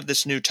construction of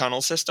this new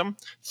tunnel system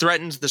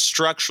threatens the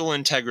structural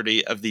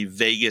integrity of the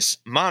Vegas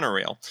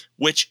monorail,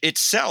 which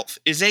itself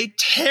is a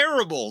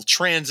terrible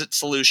transit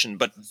solution,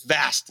 but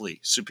vastly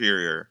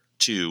superior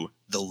to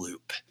the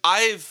loop.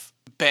 I've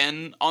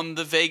been on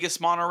the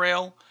Vegas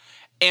monorail,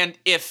 and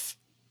if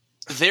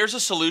there's a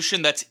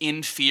solution that's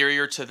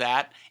inferior to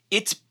that,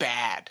 it's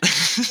bad.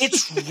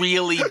 It's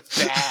really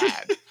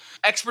bad.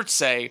 Experts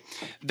say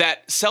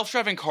that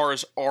self-driving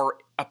cars are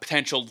a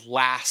potential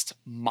last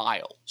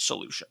mile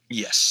solution.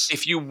 Yes.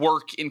 If you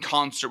work in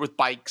concert with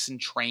bikes and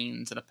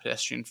trains and a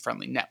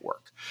pedestrian-friendly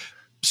network.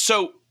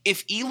 So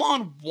if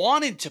Elon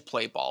wanted to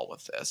play ball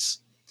with this,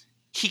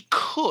 he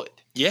could.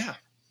 Yeah.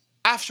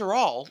 After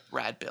all,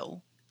 Rad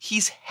Bill,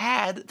 he's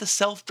had the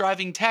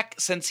self-driving tech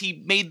since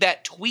he made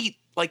that tweet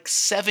like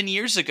 7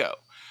 years ago,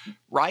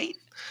 right?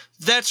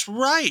 That's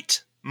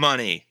right,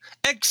 Money.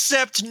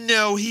 Except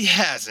no, he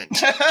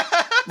hasn't.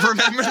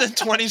 Remember the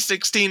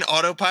 2016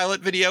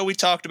 autopilot video we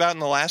talked about in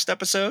the last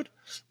episode?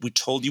 We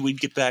told you we'd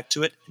get back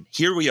to it, and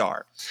here we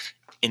are.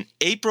 In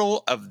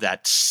April of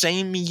that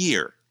same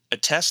year, a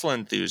Tesla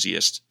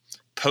enthusiast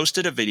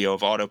posted a video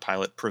of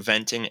Autopilot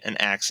preventing an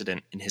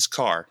accident in his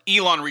car.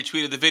 Elon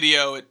retweeted the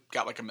video. It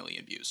got like 1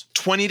 million views.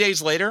 20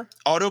 days later,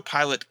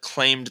 Autopilot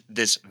claimed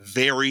this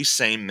very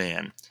same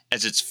man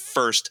as its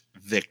first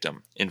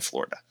victim in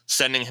Florida,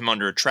 sending him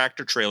under a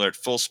tractor trailer at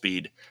full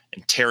speed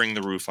and tearing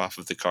the roof off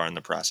of the car in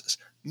the process.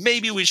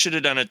 Maybe we should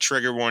have done a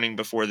trigger warning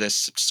before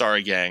this.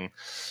 Sorry, gang.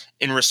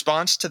 In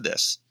response to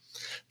this,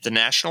 the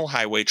National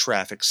Highway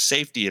Traffic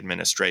Safety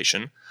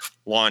Administration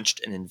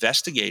launched an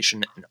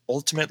investigation and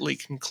ultimately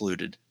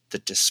concluded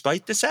that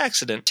despite this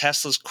accident,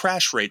 Tesla's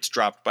crash rates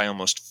dropped by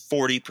almost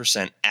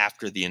 40%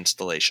 after the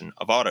installation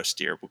of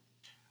AutoSteer.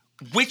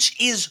 Which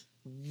is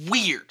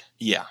weird.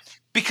 Yeah.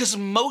 Because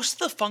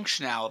most of the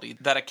functionality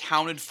that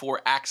accounted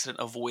for accident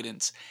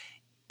avoidance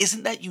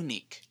isn't that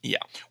unique. Yeah.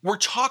 We're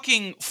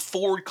talking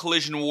forward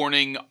collision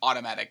warning,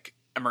 automatic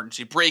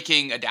emergency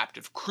braking,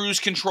 adaptive cruise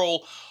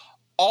control,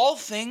 all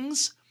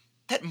things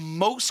that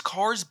most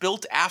cars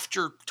built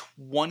after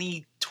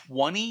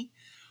 2020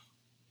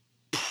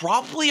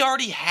 probably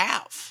already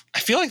have. I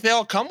feel like they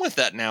all come with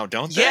that now,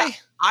 don't they? Yeah,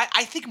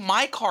 I think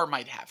my car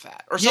might have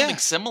that or something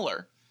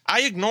similar.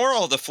 I ignore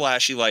all the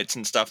flashy lights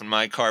and stuff in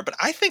my car, but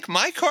I think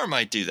my car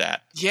might do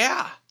that.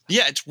 Yeah.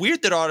 Yeah, it's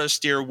weird that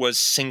AutoSteer was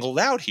singled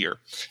out here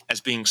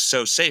as being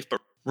so safe,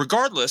 but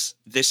regardless,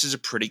 this is a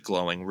pretty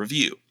glowing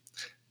review.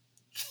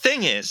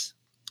 Thing is,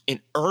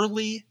 in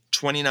early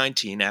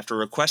 2019, after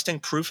requesting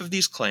proof of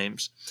these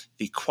claims,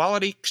 the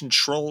Quality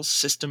Control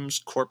Systems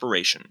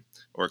Corporation,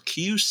 or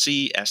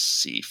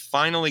QCSC,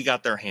 finally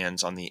got their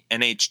hands on the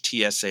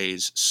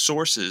NHTSA's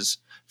sources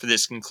for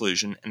this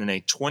conclusion, and in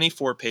a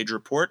 24-page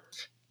report,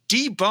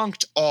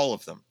 debunked all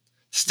of them,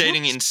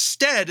 stating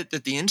instead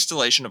that the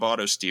installation of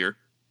AutoSteer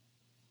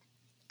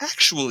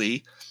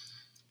actually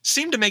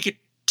seemed to make it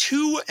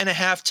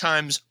 2.5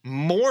 times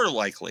more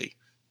likely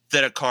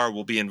that a car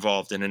will be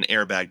involved in an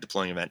airbag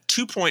deploying event.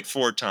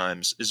 2.4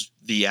 times is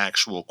the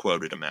actual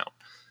quoted amount.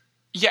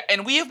 Yeah,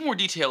 and we have more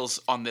details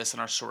on this in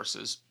our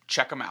sources.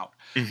 Check them out.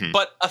 Mm-hmm.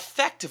 But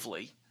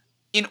effectively,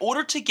 in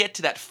order to get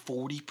to that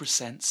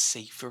 40%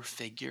 safer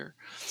figure,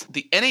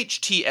 the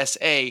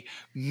NHTSA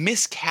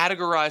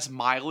miscategorized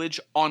mileage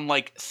on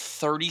like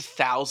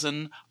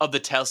 30,000 of the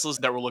Teslas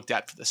that were looked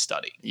at for the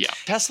study. Yeah.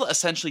 Tesla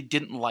essentially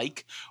didn't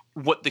like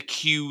what the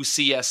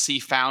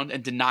QCSC found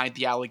and denied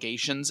the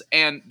allegations.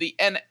 And the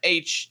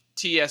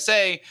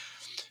NHTSA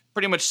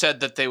pretty much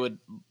said that they would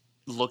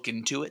look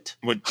into it.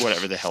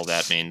 Whatever the hell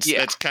that means. Yeah.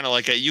 That's kind of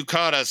like you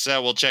caught us,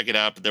 we'll check it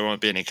out, but there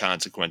won't be any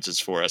consequences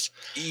for us.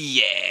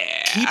 Yeah.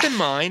 Keep in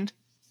mind,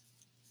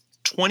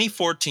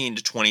 2014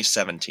 to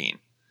 2017,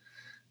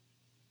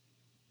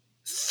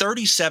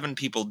 37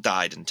 people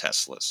died in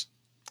Teslas.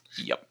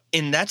 Yep.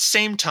 In that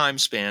same time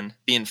span,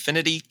 the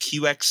Infiniti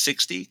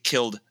QX60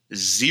 killed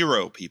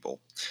 0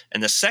 people,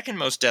 and the second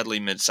most deadly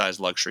midsize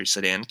luxury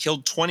sedan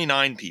killed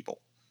 29 people.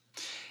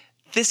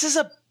 This is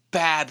a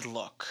bad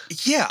look.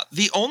 Yeah,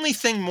 the only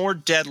thing more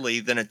deadly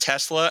than a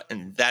Tesla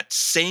in that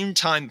same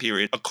time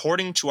period,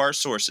 according to our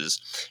sources,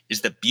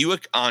 is the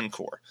Buick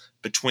Encore.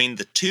 Between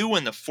the 2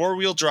 and the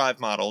 4-wheel drive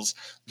models,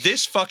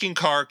 this fucking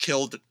car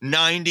killed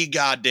 90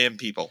 goddamn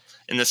people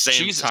in the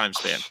same time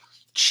span.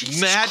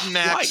 Mad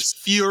Max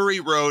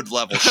Fury Road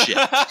level shit.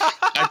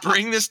 I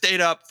bring this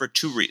data up for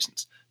 2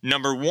 reasons.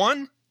 Number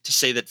 1, to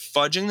say that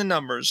fudging the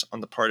numbers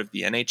on the part of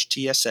the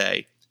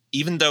NHTSA,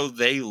 even though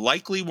they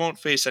likely won't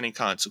face any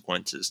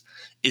consequences,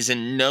 is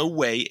in no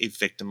way a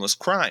victimless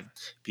crime.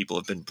 People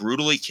have been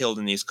brutally killed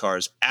in these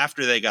cars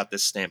after they got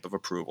this stamp of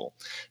approval.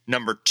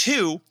 Number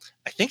 2,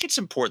 I think it's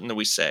important that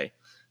we say,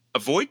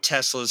 avoid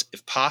Teslas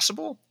if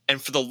possible,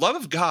 and for the love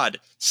of God,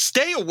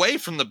 stay away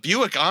from the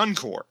Buick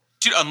Encore.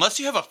 Dude, unless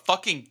you have a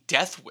fucking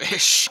death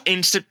wish.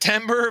 In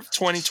September of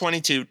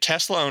 2022,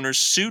 Tesla owners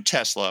sue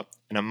Tesla,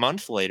 and a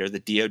month later, the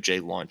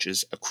DOJ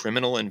launches a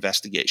criminal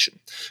investigation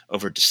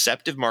over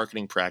deceptive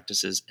marketing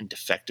practices and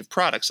defective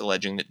products,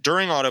 alleging that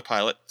during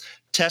Autopilot,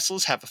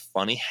 Teslas have a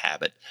funny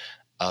habit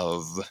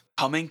of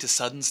coming to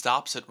sudden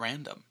stops at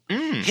random,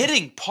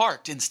 hitting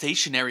parked and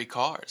stationary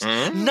cars,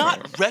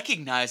 not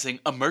recognizing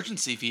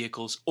emergency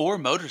vehicles or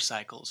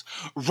motorcycles,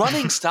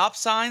 running stop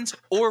signs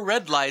or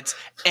red lights,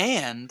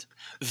 and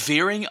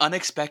veering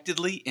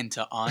unexpectedly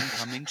into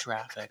oncoming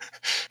traffic.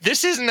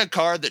 This isn't a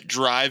car that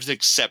drives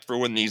except for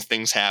when these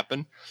things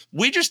happen.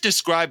 We just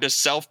described a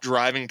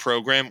self-driving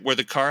program where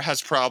the car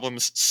has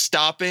problems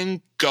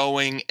stopping,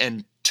 going,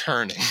 and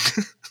turning.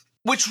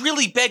 Which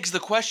really begs the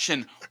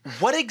question,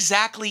 what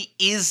exactly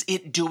is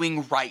it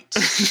doing right?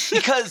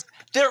 Because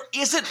there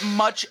isn't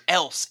much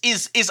else.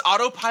 Is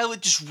Autopilot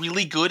just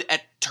really good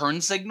at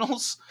turn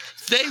signals?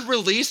 They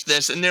released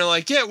this and they're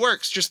like, yeah, it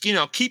works. Just,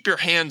 keep your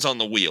hands on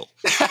the wheel.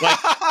 Like,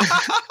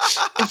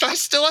 if I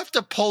still have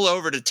to pull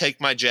over to take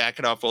my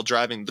jacket off while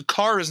driving, the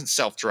car isn't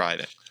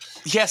self-driving.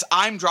 Yes,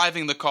 I'm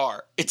driving the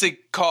car. It's a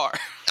car.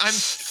 I'm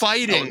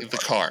fighting the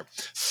car.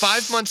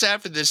 5 months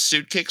after this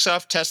suit kicks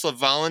off, Tesla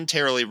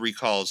voluntarily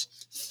recalls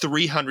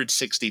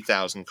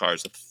 360,000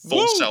 cars with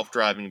full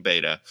self-driving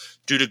beta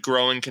due to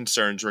growing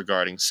concerns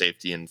regarding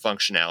safety and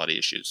functionality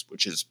issues,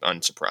 which is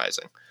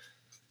unsurprising.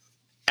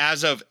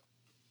 As of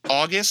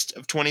August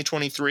of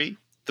 2023,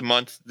 the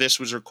month this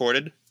was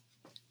recorded,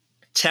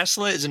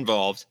 Tesla is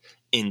involved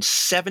in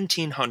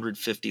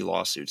 1,750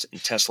 lawsuits,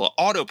 and Tesla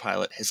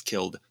Autopilot has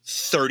killed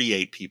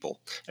 38 people,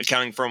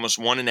 accounting for almost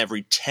 1 in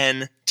every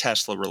 10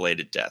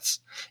 Tesla-related deaths.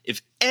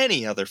 If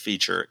any other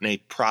feature in a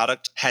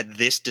product had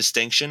this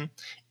distinction,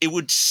 it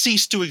would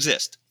cease to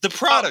exist. The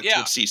product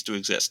would cease to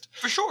exist.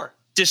 For sure.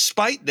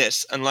 Despite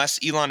this, unless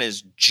Elon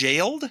is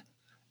jailed,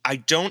 I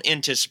don't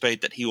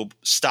anticipate that he will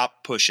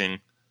stop pushing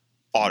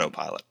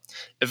Autopilot.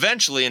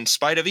 Eventually, in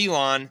spite of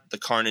Elon, the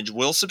carnage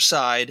will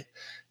subside,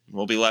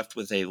 we'll be left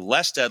with a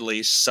less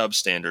deadly,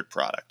 substandard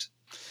product.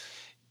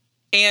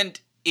 And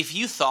if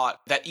you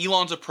thought that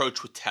Elon's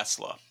approach with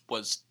Tesla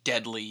was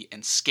deadly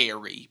and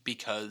scary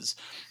because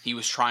he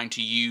was trying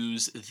to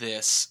use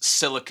this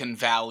Silicon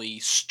Valley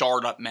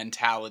startup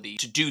mentality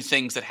to do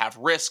things that have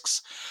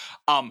risks,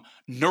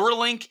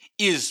 Neuralink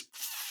is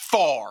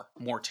far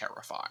more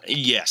terrifying.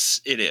 Yes,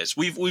 it is.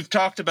 We've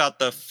talked about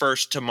the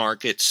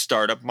first-to-market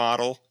startup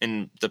model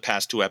in the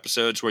past 2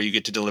 episodes where you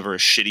get to deliver a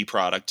shitty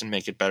product and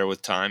make it better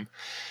with time.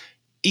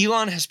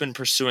 Elon has been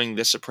pursuing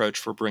this approach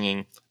for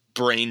bringing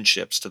brain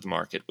chips to the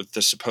market with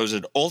the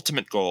supposed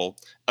ultimate goal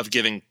of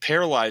giving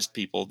paralyzed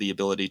people the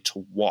ability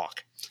to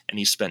walk. And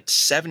he spent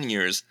 7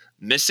 years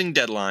missing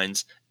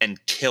deadlines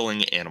and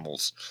killing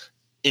animals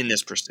in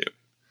this pursuit.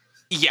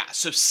 Yeah,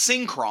 so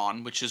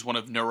Synchron, which is one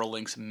of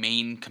Neuralink's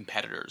main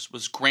competitors,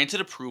 was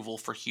granted approval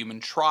for human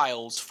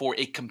trials for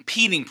a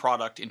competing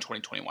product in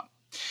 2021.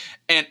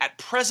 And at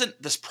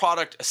present, this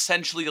product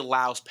essentially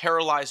allows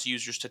paralyzed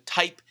users to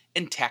type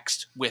and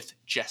text with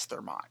just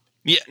their mind.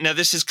 Yeah, now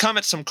this has come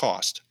at some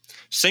cost.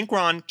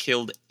 Synchron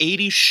killed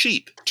 80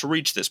 sheep to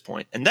reach this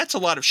point, and that's a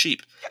lot of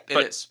sheep. It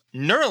is.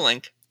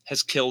 Neuralink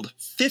has killed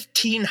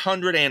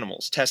 1,500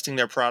 animals testing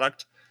their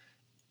product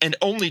and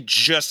only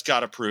just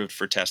got approved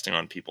for testing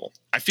on people.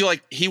 I feel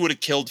like he would have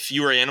killed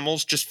fewer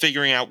animals just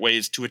figuring out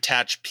ways to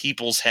attach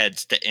people's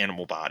heads to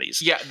animal bodies.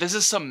 Yeah, this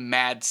is some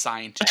mad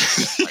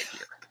scientist right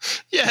here.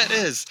 Yeah, it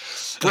is.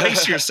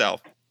 Brace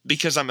yourself,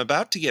 because I'm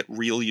about to get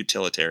real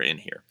utilitarian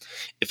here.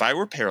 If I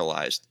were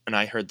paralyzed and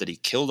I heard that he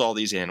killed all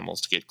these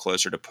animals to get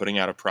closer to putting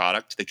out a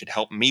product that could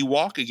help me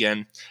walk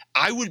again,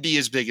 I would be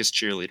his biggest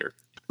cheerleader.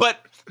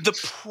 But the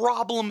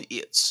problem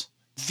is,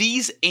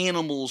 these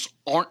animals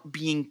aren't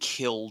being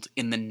killed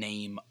in the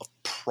name of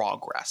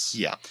progress.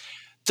 Yeah.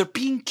 They're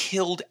being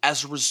killed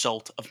as a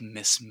result of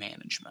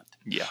mismanagement.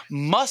 Yeah.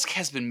 Musk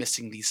has been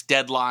missing these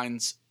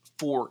deadlines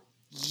for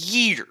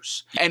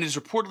years and is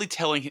reportedly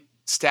telling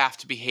staff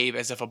to behave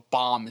as if a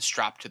bomb is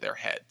strapped to their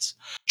heads.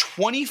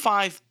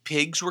 25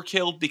 pigs were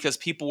killed because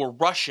people were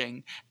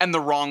rushing and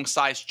the wrong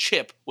size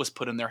chip was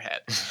put in their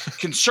head.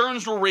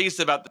 Concerns were raised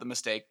about the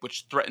mistake,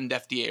 which threatened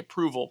FDA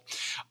approval.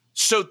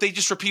 So they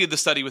just repeated the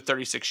study with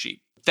 36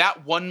 sheep.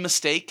 That one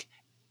mistake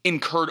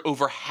incurred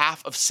over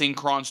half of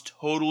Synchron's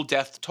total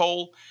death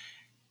toll,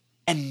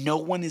 and no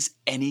one is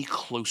any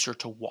closer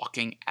to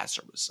walking as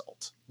a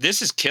result.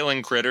 This is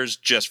killing critters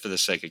just for the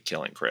sake of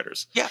killing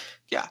critters. Yeah,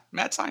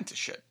 mad scientist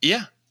shit.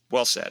 Yeah,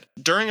 well said.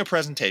 During a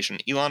presentation,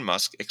 Elon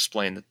Musk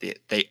explained that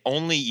they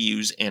only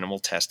use animal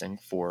testing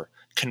for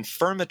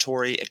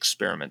confirmatory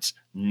experiments,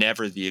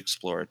 never the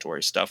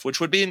exploratory stuff,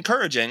 which would be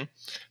encouraging.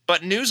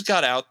 But news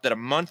got out that a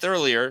month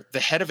earlier, the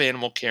head of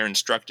animal care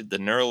instructed the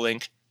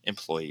Neuralink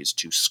employees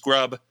to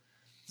scrub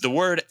the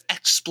word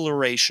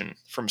exploration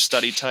from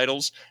study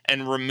titles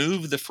and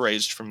remove the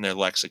phrase from their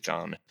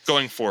lexicon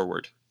going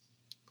forward.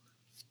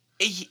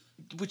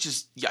 Which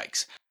is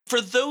yikes.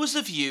 For those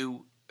of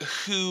you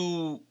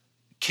who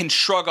can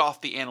shrug off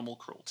the animal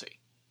cruelty,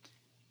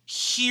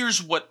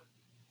 here's what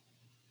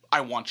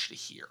I want you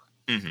to hear.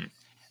 Mm-hmm.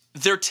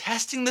 They're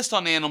testing this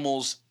on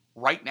animals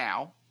right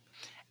now,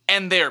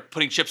 and they're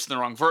putting chips in the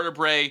wrong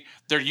vertebrae.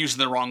 They're using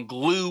the wrong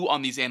glue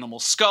on these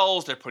animals'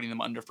 skulls. They're putting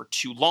them under for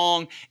too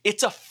long.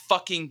 It's a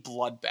fucking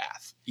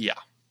bloodbath. Yeah.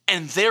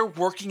 And they're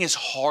working as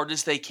hard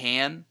as they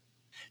can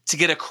to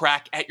get a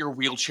crack at your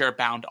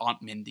wheelchair-bound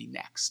Aunt Mindy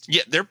next.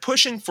 Yeah, they're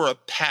pushing for a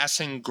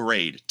passing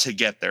grade to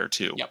get there,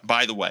 too. Yep.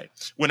 By the way,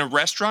 when a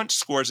restaurant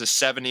scores a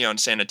 70 on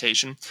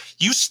sanitation,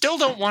 you still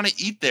don't want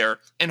to eat there,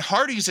 and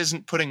Hardee's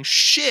isn't putting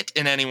shit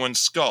in anyone's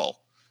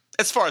skull.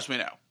 As far as we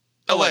know.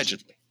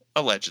 Allegedly.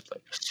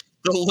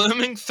 The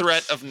looming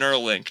threat of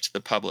Neuralink to the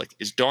public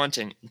is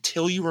daunting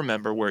until you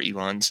remember where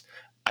Elon's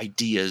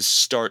ideas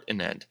start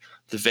and end.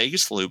 The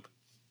Vegas Loop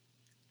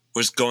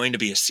was going to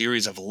be a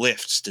series of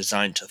lifts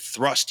designed to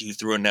thrust you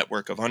through a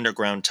network of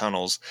underground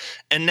tunnels,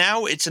 and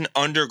now it's an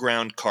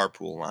underground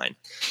carpool line.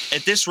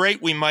 At this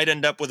rate, we might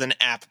end up with an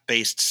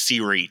app-based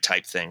Siri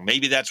type thing.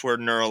 Maybe that's where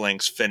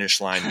Neuralink's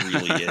finish line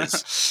really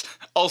is.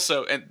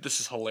 Also, and this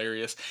is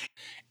hilarious,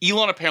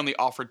 Elon apparently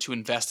offered to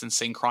invest in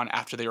Synchron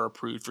after they were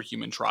approved for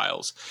human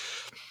trials.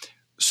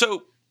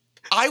 So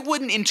I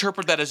wouldn't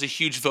interpret that as a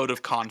huge vote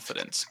of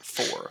confidence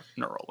for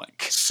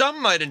Neuralink.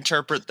 Some might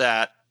interpret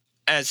that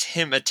as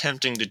him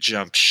attempting to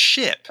jump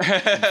ship, in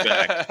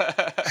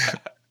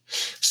fact.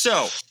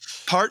 So,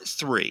 part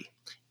 3.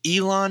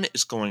 Elon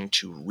is going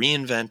to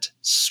reinvent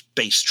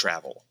space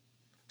travel.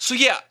 So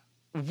yeah,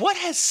 what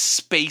has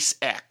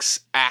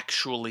SpaceX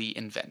actually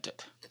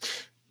invented?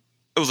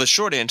 Well, the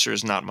short answer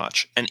is not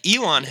much. And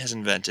Elon has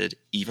invented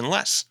even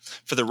less.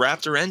 For the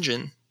Raptor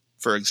engine,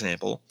 for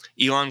example,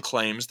 Elon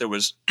claims there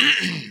was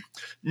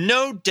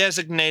no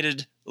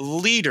designated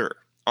leader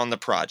on the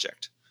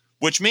project,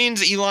 which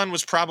means Elon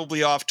was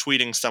probably off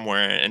tweeting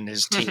somewhere and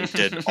his team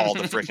did all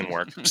the freaking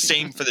work.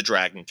 Same for the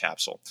Dragon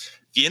capsule.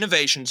 The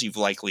innovations you've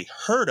likely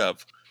heard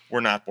of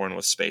were not born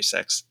with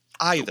SpaceX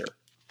either.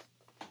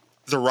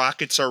 The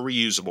rockets are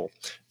reusable.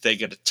 They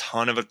get a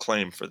ton of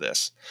acclaim for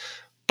this.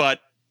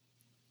 But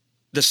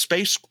the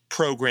space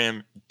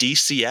program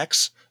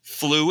DCX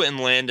flew and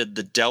landed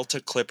the Delta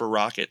Clipper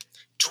rocket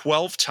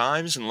 12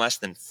 times in less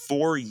than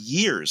 4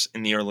 years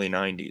in the early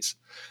 90s.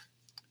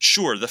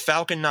 Sure, the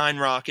Falcon 9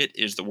 rocket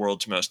is the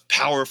world's most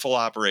powerful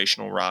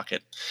operational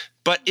rocket,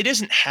 but it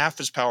isn't half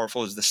as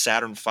powerful as the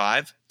Saturn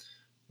V,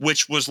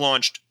 which was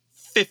launched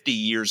 50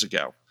 years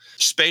ago.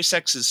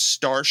 SpaceX's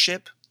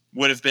Starship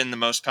would have been the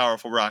most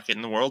powerful rocket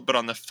in the world, but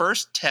on the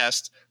first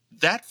test,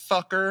 that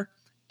fucker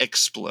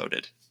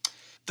exploded.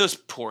 Those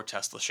poor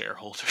Tesla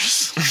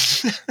shareholders.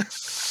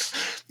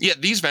 Yeah,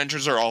 these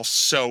ventures are all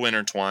so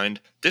intertwined.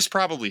 This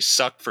probably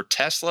sucked for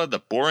Tesla, the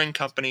Boring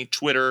Company,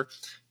 Twitter,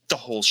 the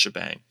whole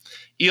shebang.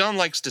 Elon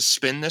likes to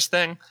spin this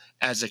thing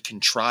as a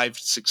contrived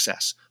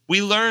success.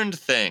 We learned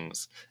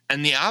things,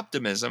 and the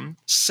optimism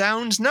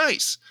sounds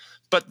nice,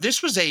 but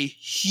this was a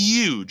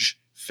huge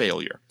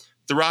failure.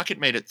 The rocket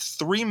made it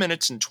 3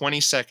 minutes and 20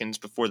 seconds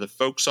before the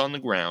folks on the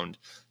ground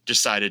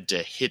decided to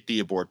hit the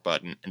abort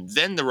button, and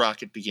then the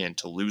rocket began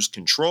to lose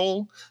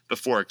control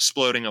before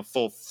exploding a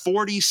full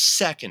 40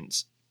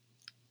 seconds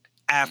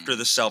after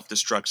the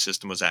self-destruct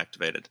system was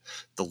activated.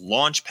 The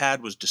launch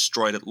pad was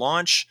destroyed at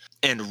launch,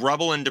 and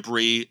rubble and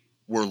debris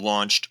were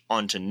launched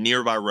onto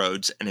nearby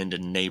roads and into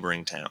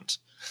neighboring towns.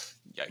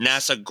 Yikes.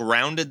 NASA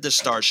grounded the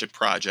Starship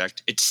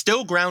project. It's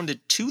still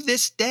grounded to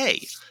this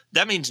day.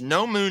 That means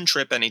no moon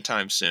trip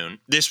anytime soon.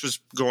 This was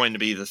going to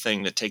be the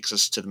thing that takes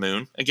us to the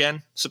moon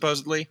again,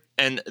 supposedly.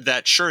 And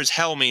that sure as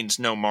hell means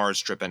no Mars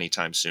trip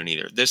anytime soon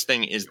either. This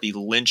thing is the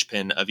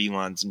linchpin of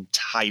Elon's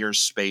entire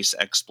space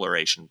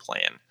exploration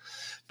plan.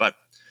 But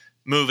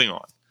moving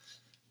on.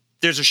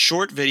 There's a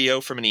short video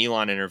from an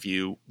Elon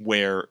interview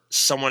where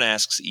someone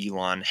asks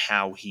Elon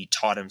how he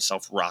taught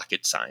himself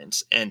rocket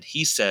science, and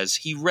he says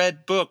he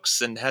read books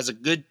and has a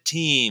good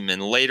team,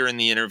 and later in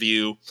the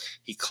interview,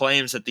 he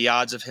claims that the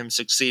odds of him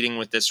succeeding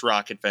with this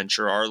rocket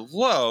venture are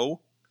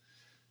low,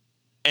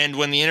 and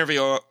when the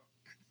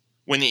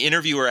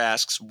interviewer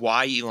asks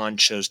why Elon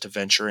chose to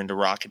venture into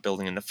rocket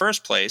building in the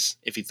first place,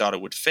 if he thought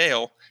it would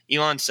fail,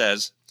 Elon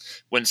says,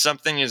 "When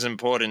something is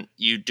important,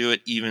 you do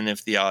it even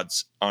if the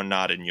odds are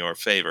not in your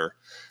favor."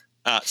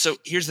 So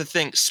here's the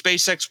thing.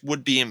 SpaceX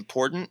would be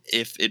important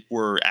if it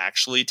were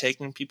actually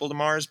taking people to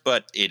Mars,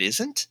 but it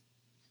isn't.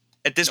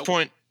 At this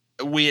point,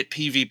 we at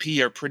PvP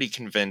are pretty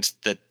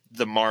convinced that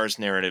the Mars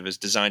narrative is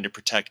designed to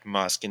protect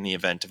Musk in the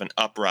event of an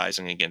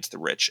uprising against the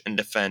rich and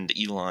defend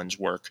Elon's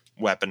work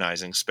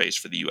weaponizing space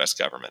for the U.S.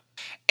 government.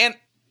 And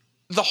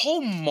the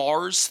whole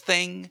Mars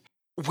thing,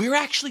 we're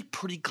actually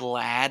pretty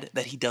glad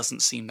that he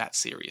doesn't seem that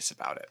serious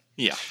about it.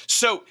 Yeah.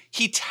 So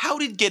he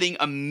touted getting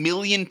 1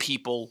 million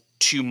people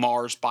to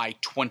Mars by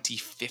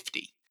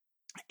 2050.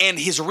 And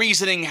his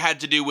reasoning had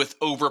to do with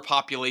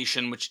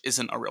overpopulation, which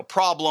isn't a real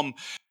problem.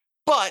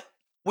 But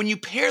when you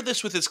pair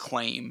this with his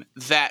claim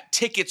that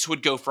tickets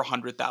would go for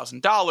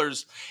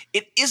 $100,000,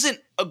 it isn't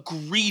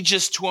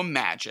egregious to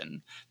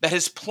imagine that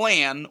his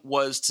plan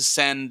was to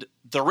send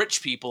the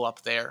rich people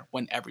up there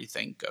when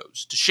everything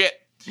goes to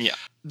shit. Yeah.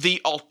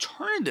 The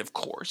alternative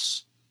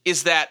course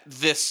is that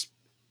this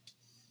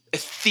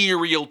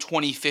ethereal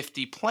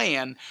 2050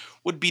 plan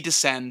would be to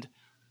send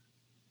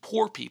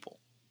poor people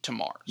to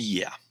Mars.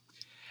 Yeah.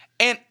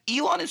 And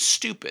Elon is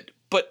stupid,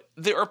 but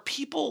there are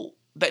people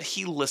that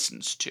he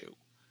listens to.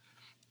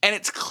 And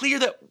it's clear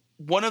that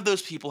one of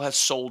those people has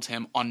sold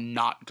him on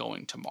not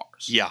going to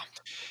Mars. Yeah.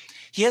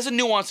 He has a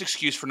nuanced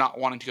excuse for not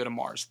wanting to go to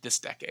Mars this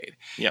decade.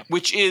 Yeah.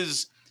 Which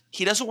is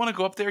he doesn't want to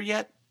go up there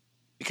yet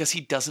because he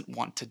doesn't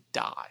want to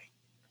die.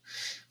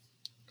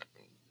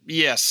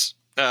 Yes.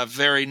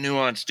 Very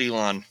nuanced,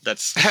 Elon.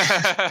 That's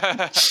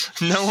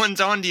no one's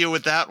on to you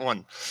with that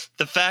one.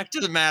 The fact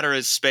of the matter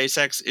is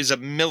SpaceX is a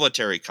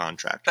military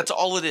contractor. That's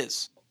all it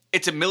is.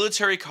 It's a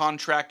military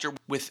contractor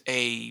with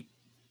a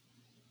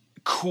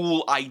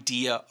cool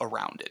idea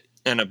around it.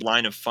 And a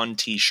line of fun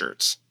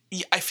t-shirts.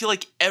 I feel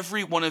like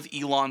every one of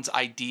Elon's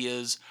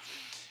ideas,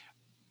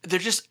 they're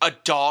just a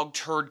dog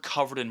turd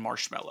covered in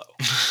marshmallow.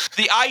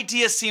 The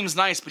idea seems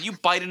nice, but you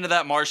bite into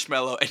that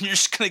marshmallow and you're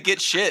just going to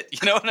get shit.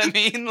 You know what I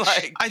mean?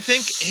 Like, I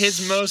think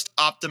his most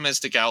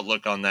optimistic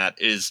outlook on that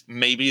is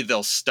maybe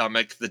they'll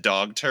stomach the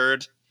dog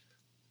turd,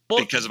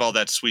 because of all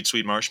that sweet,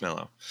 sweet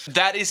marshmallow.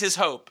 That is his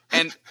hope.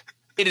 And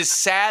it is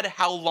sad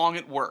how long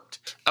it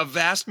worked. A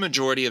vast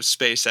majority of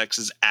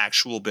SpaceX's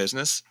actual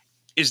business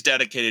is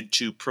dedicated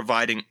to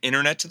providing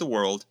internet to the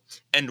world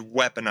and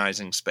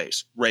weaponizing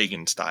space,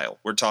 Reagan style.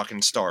 We're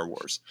talking Star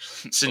Wars.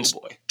 Since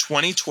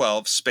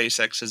 2012,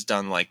 SpaceX has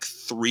done like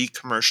 3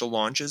 commercial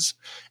launches,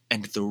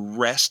 and the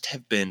rest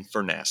have been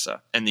for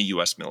NASA and the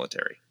U.S.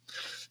 military.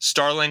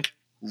 Starlink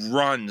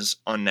runs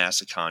on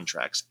NASA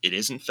contracts. It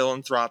isn't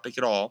philanthropic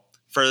at all.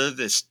 Further,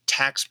 this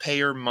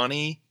taxpayer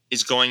money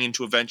is going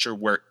into a venture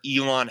where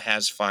Elon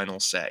has final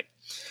say.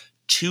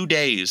 2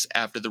 days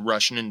after the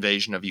Russian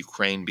invasion of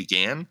Ukraine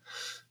began,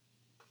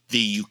 the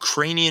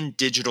Ukrainian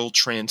digital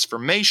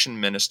transformation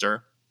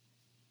minister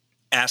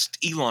asked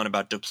Elon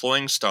about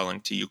deploying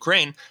Starlink to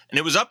Ukraine, and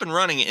it was up and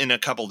running in a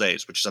couple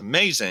days, which is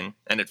amazing.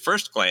 And at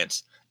first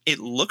glance, it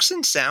looks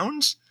and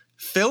sounds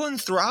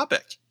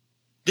philanthropic.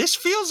 This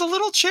feels a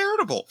little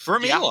charitable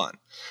from Elon.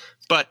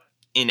 But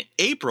in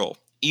April,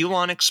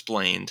 Elon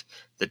explained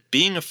that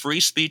being a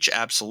free speech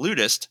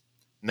absolutist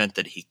meant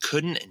that he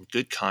couldn't, in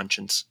good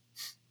conscience,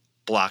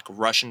 block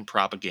Russian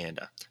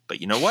propaganda.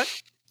 But you know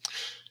what?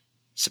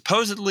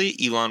 Supposedly,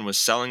 Elon was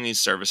selling these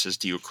services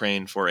to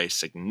Ukraine for a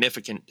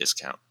significant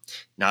discount.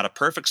 Not a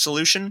perfect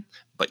solution,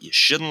 but you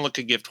shouldn't look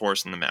a gift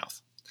horse in the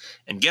mouth.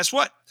 And guess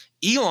what?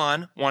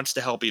 Elon wants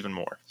to help even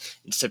more.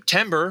 In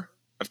September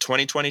of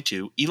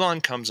 2022,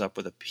 Elon comes up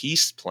with a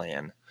peace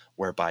plan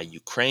whereby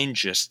Ukraine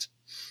just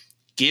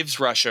gives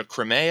Russia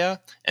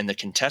Crimea and the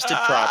contested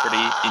property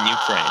in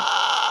Ukraine.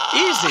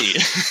 Easy.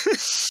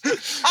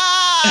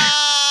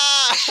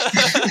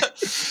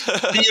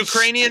 The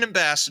Ukrainian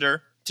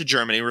ambassador to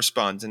Germany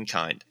responds in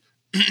kind.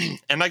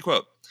 And I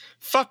quote,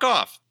 "Fuck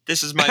off.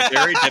 This is my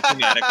very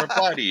diplomatic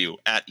reply to you,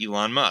 at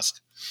Elon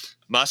Musk."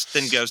 Musk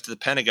then goes to the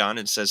Pentagon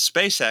and says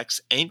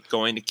SpaceX ain't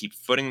going to keep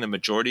footing the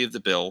majority of the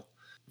bill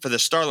for the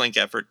Starlink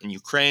effort in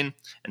Ukraine,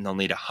 and they'll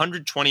need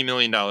 $120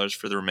 million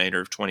for the remainder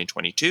of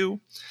 2022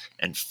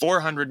 and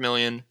 $400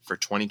 million for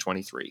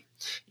 2023.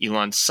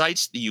 Elon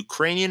cites the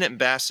Ukrainian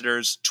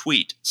ambassador's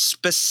tweet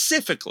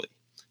specifically,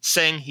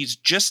 saying he's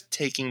just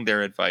taking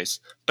their advice.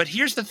 But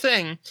here's the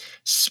thing,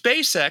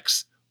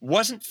 SpaceX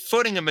wasn't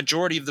footing a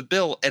majority of the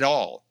bill at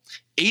all.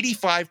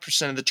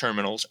 85% of the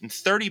terminals and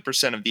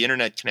 30% of the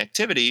internet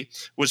connectivity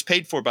was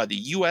paid for by the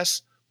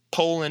US,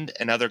 Poland,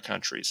 and other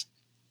countries.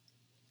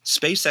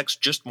 SpaceX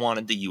just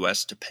wanted the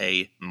US to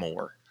pay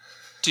more.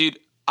 Dude,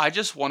 I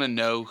just want to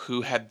know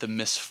who had the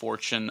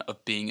misfortune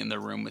of being in the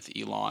room with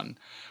Elon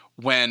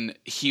when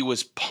he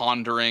was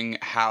pondering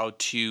how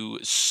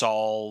to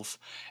solve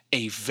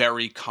a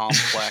very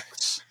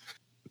complex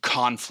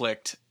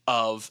conflict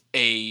of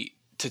a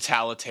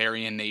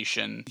totalitarian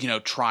nation,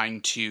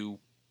 trying to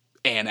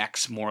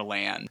annex more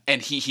land.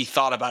 And he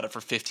thought about it for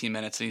 15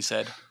 minutes and he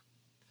said,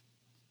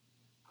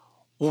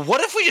 well,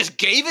 what if we just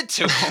gave it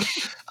to him?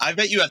 I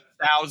bet you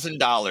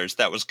 $1,000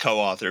 that was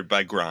co-authored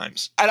by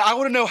Grimes. And I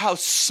want to know how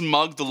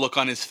smug the look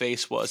on his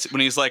face was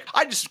when he's like,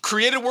 I just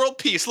created world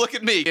peace. Look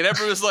at me. And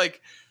everyone was like,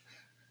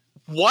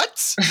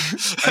 what?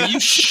 Are you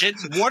shit?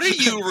 What are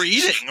you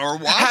reading or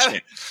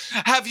watching?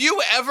 Have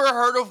you ever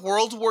heard of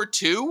World War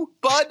II,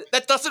 bud?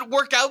 That doesn't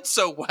work out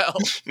so well.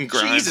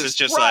 Grimes is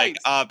just like,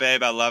 oh,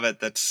 babe, I love it.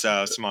 That's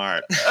so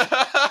smart.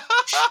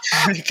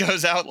 It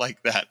goes out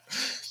like that.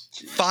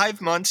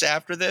 5 months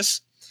after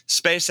this,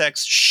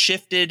 SpaceX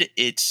shifted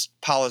its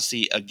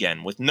policy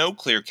again with no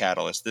clear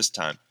catalyst this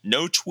time,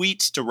 no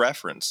tweets to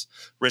reference,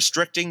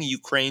 restricting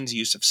Ukraine's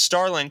use of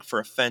Starlink for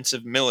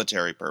offensive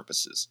military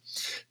purposes.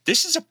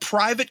 This is a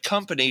private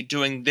company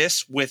doing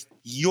this with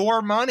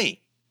your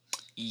money.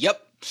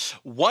 Yep.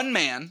 One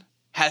man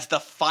has the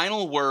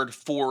final word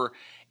for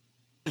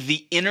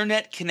the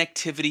internet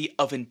connectivity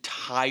of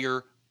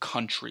entire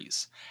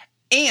countries.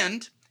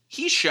 And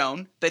he's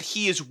shown that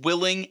he is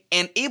willing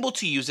and able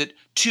to use it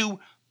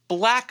to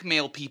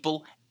blackmail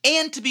people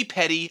and to be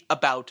petty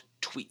about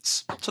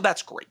tweets. So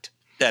that's great.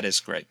 That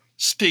is great.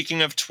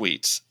 Speaking of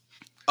tweets.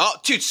 Oh,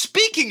 dude,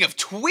 speaking of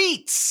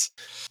tweets.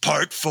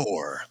 Part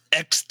 4,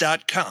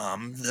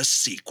 X.com, the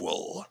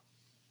sequel.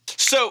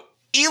 So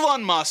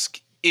Elon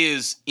Musk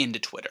is into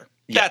Twitter.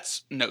 Yeah.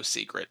 That's no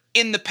secret.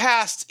 In the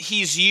past,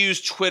 he's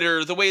used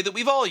Twitter the way that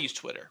we've all used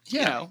Twitter.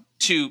 Yeah.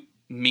 To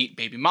meet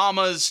baby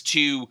mamas,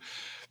 to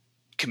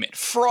commit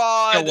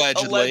fraud,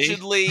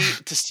 allegedly,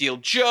 to steal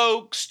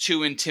jokes,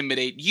 to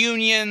intimidate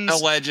unions,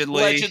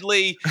 allegedly,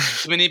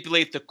 to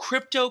manipulate the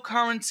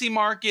cryptocurrency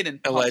market and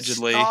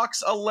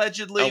stocks,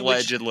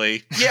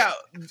 allegedly. Yeah,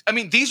 I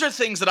mean, these are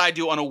things that I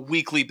do on a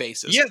weekly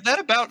basis. Yeah, that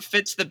about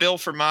fits the bill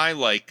for my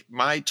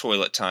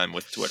toilet time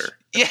with Twitter.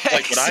 Yeah,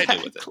 like what I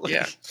do with it.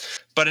 Yeah,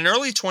 but in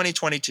early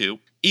 2022,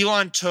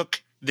 Elon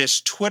took this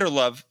Twitter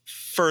love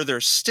further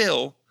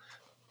still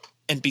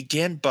and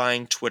began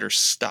buying Twitter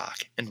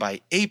stock. And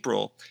by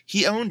April,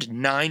 he owned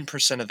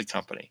 9% of the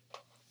company.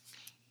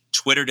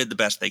 Twitter did the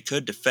best they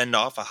could to fend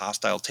off a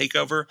hostile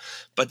takeover,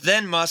 but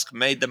then Musk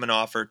made them an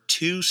offer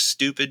too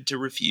stupid to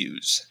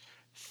refuse.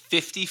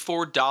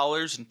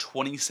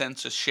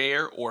 $54.20 a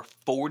share, or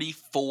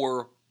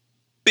 $44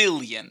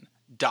 billion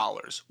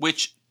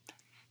which,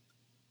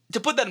 to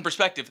put that in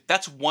perspective,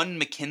 that's one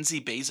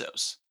Mackenzie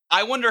Bezos.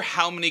 I wonder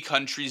how many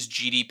countries'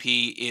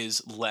 GDP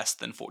is less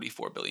than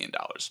 $44 billion.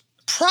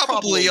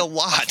 Probably a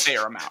lot. A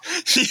fair amount.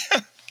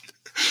 Yeah.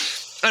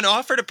 An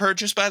offer to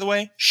purchase, by the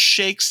way,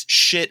 shakes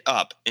shit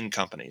up in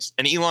companies.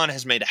 And Elon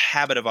has made a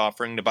habit of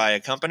offering to buy a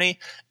company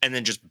and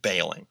then just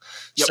bailing.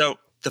 Yep. So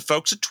the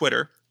folks at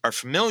Twitter are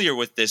familiar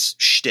with this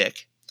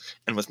shtick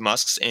and with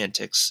Musk's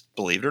antics,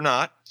 believe it or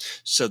not.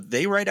 So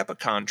they write up a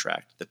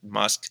contract that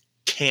Musk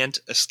can't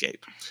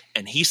escape.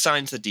 And he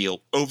signs the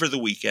deal over the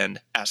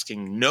weekend,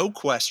 asking no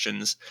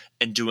questions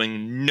and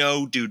doing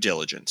no due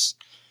diligence.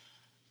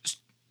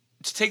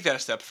 To take that a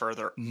step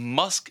further,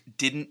 Musk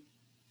didn't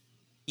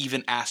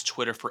even ask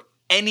Twitter for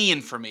any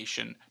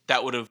information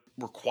that would have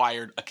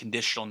required a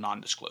conditional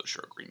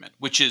non-disclosure agreement,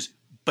 which is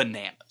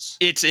bananas.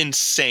 It's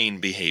insane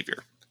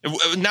behavior.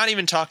 Not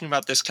even talking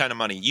about this kind of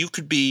money. You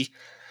could be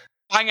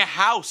buying a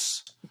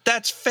house.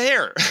 That's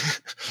fair.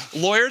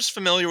 Lawyers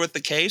familiar with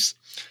the case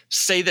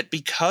say that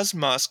because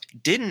Musk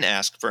didn't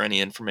ask for any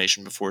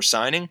information before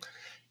signing,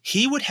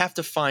 he would have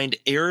to find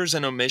errors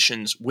and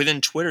omissions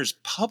within Twitter's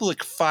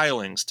public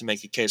filings to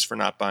make a case for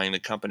not buying the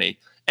company.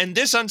 And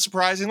this,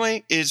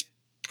 unsurprisingly, is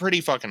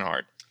pretty fucking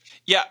hard.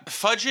 Yeah,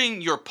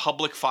 fudging your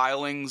public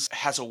filings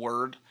has a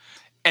word,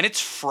 and it's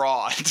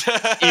fraud.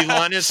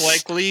 Elon is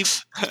likely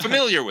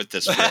familiar with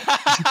this word.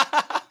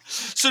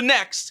 So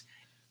next,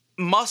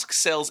 Musk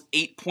sells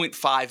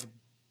 $8.5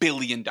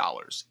 billion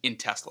in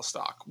Tesla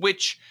stock,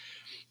 which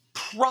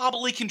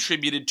probably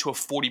contributed to a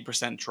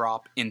 40%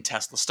 drop in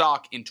Tesla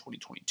stock in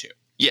 2022.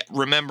 Yeah,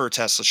 remember,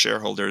 Tesla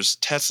shareholders,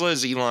 Tesla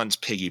is Elon's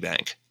piggy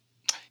bank.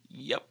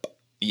 Yep.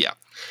 Yeah.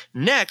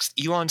 Next,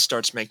 Elon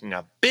starts making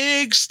a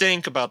big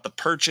stink about the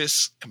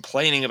purchase,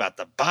 complaining about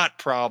the bot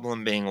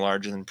problem being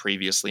larger than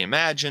previously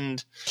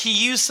imagined. He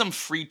used some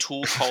free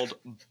tool called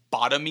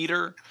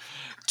Botometer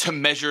to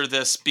measure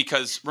this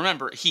because,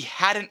 remember, he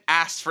hadn't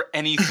asked for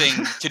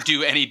anything to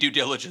do any due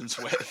diligence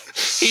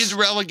with. He's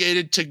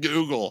relegated to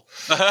Google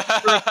for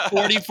a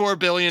 $44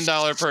 billion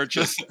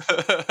purchase.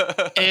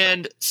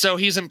 And so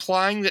he's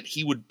implying that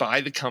he would buy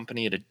the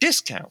company at a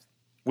discount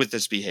with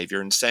this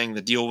behavior and saying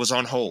the deal was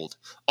on hold.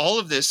 All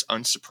of this,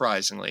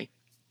 unsurprisingly,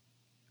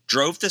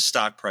 drove the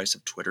stock price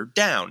of Twitter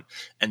down.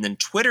 And then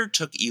Twitter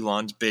took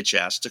Elon's bitch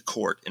ass to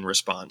court in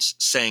response,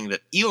 saying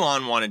that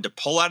Elon wanted to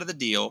pull out of the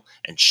deal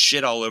and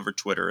shit all over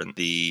Twitter in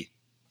the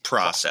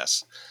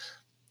process.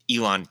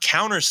 Elon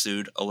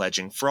countersued,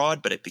 alleging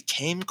fraud, but it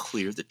became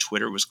clear that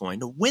Twitter was going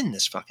to win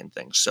this fucking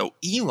thing. So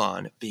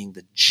Elon, being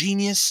the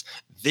genius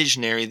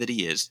visionary that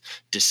he is,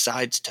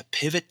 decides to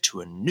pivot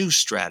to a new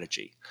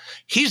strategy.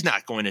 He's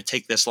not going to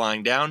take this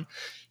lying down.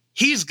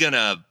 He's going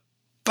to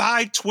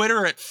buy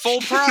Twitter at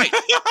full price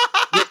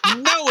with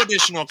no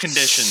additional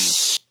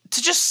conditions.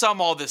 To just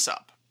sum all this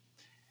up,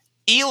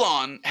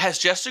 Elon has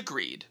just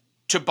agreed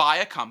to buy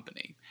a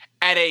company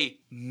at a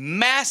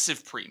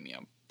massive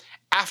premium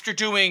after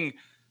doing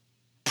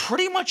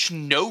pretty much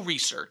no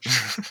research.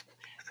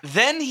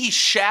 Then he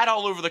shat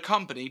all over the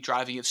company,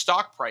 driving its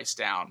stock price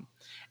down.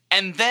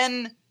 And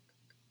then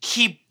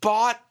he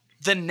bought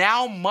the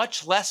now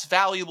much less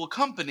valuable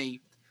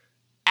company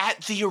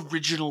at the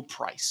original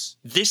price.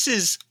 This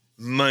is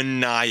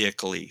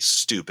maniacally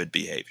stupid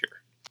behavior.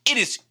 It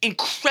is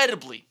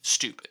incredibly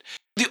stupid.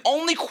 The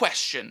only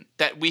question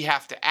that we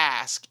have to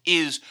ask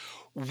is,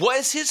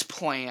 was his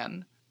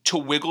plan to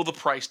wiggle the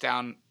price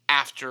down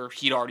after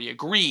he'd already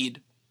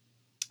agreed,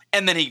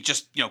 and then he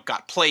just,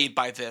 got played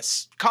by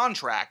this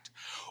contract?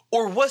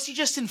 Or was he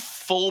just in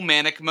full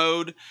manic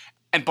mode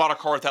and bought a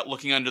car without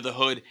looking under the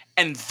hood,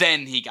 and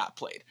then he got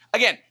played?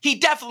 Again, he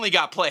definitely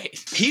got played.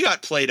 He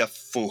got played a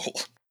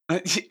fool.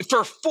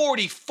 For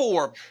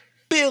 $44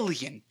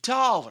 billion.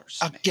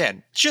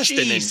 Again, just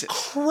Jesus. An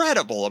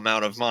incredible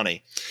amount of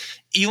money.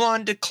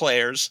 Elon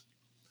declares,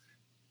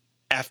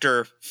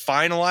 after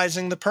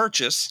finalizing the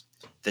purchase,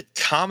 that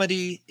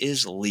comedy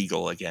is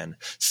legal again.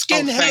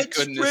 Skinheads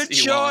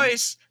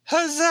rejoice! Elon.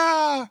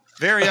 Huzzah!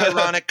 Very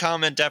ironic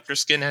comment after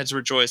Skinheads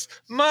rejoice.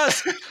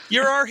 Musk,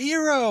 you're our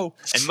hero!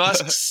 And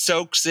Musk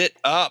soaks it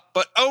up.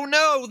 But oh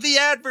no, the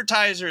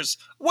advertisers!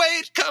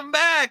 Wait, come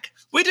back!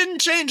 We didn't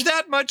change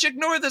that much.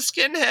 Ignore the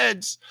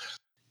skinheads.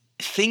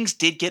 Things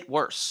did get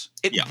worse.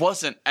 It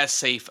wasn't as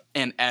safe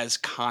and as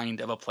kind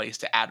of a place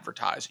to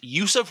advertise.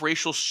 Use of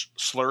racial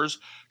slurs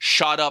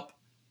shot up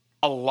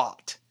a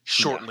lot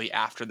shortly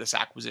after this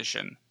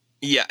acquisition.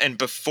 Yeah, and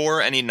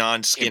before any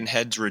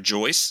non-skinheads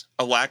rejoice,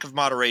 a lack of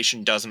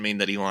moderation doesn't mean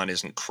that Elon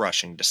isn't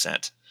crushing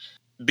dissent.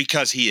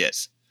 Because he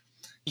is.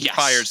 He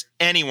fires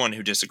anyone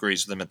who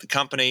disagrees with him at the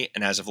company,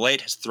 and as of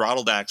late has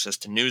throttled access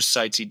to news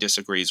sites he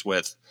disagrees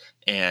with.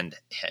 And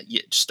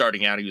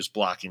starting out, he was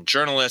blocking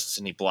journalists,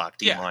 and he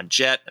blocked Elon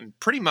Jet. And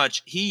pretty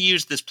much, he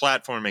used this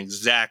platform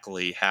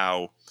exactly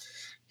how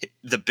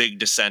the big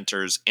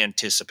dissenters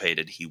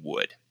anticipated he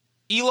would.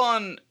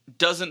 Elon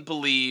doesn't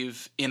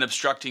believe in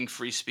obstructing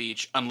free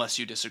speech unless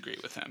you disagree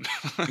with him.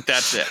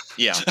 That's it.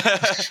 Yeah.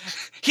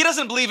 He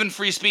doesn't believe in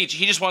free speech.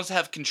 He just wants to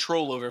have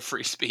control over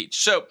free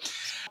speech. So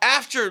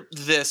after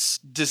this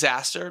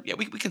disaster,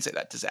 we can say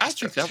that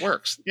disaster. I think that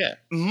works. Yeah.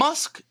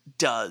 Musk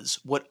does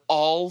what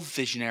all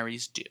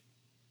visionaries do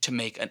to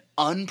make an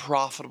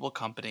unprofitable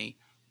company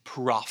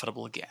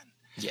profitable again.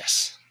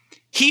 Yes.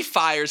 He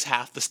fires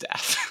half the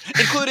staff,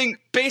 including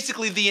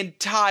basically the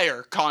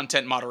entire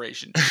content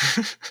moderation.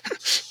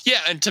 Yeah,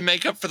 and to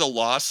make up for the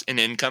loss in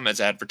income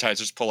as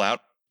advertisers pull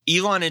out,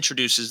 Elon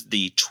introduces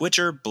the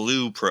Twitter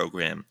Blue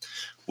program,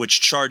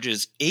 which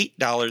charges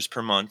 $8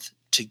 per month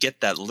to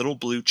get that little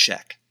blue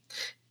check.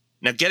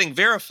 Now, getting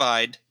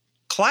verified,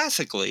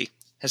 classically,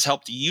 has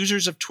helped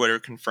users of Twitter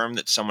confirm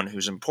that someone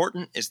who's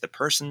important is the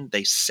person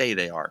they say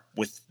they are,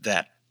 with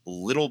that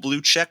little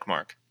blue check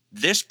mark.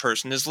 This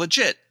person is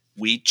legit.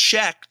 We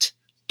checked,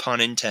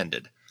 pun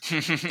intended.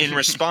 In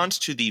response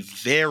to the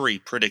very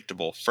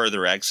predictable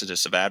further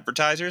exodus of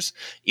advertisers,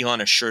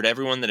 Elon assured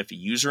everyone that if a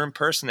user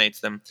impersonates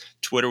them,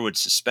 Twitter would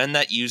suspend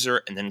that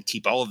user and then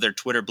keep all of their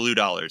Twitter Blue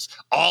dollars.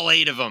 All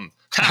 8 of them.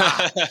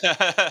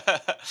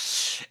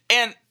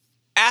 And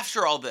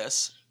after all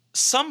this,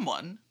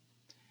 someone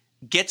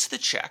gets the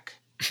check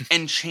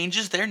and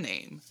changes their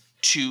name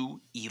to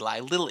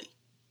Eli Lilly.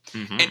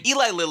 Mm-hmm. And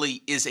Eli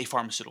Lilly is a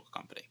pharmaceutical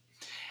company.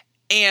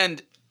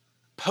 And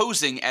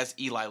posing as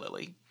Eli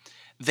Lilly,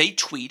 they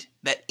tweet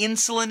that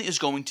insulin is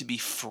going to be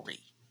free,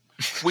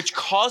 which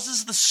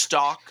causes the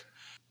stock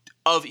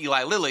of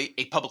Eli Lilly,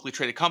 a publicly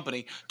traded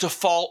company, to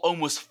fall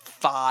almost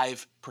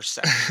 5%.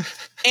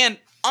 And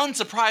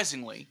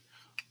unsurprisingly,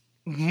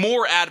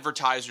 more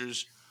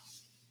advertisers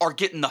are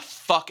getting the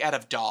fuck out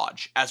of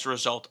Dodge as a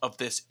result of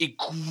this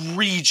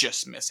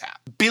egregious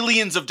mishap.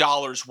 Billions of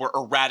dollars were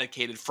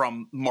eradicated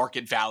from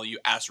market value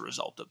as a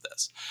result of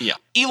this. Yeah.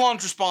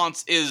 Elon's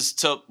response is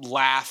to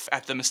laugh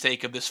at the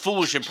mistake of this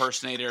foolish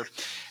impersonator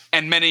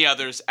and many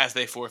others as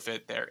they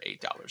forfeit their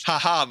 $8.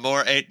 Haha,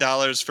 more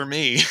 $8 for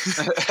me.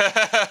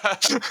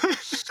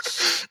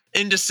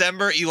 In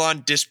December,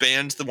 Elon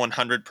disbands the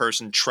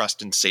 100-person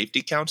Trust and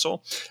Safety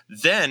Council.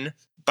 Then,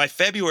 by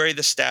February,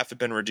 the staff had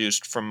been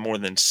reduced from more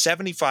than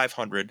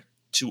 7,500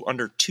 to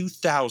under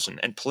 2,000,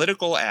 and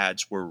political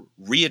ads were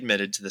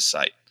readmitted to the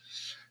site.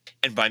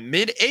 And by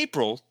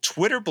mid-April,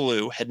 Twitter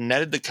Blue had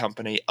netted the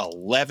company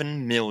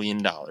 $11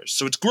 million.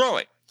 So it's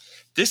growing.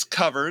 This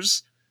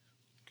covers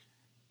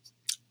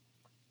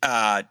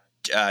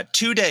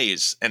 2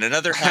 days and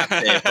another half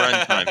day of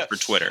runtime for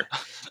Twitter.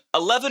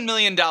 $11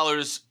 million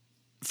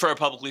for a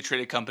publicly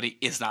traded company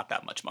is not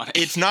that much money.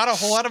 It's not a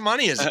whole lot of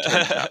money, as it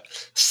turns out.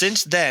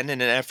 Since then, in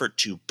an effort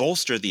to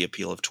bolster the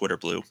appeal of Twitter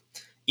Blue,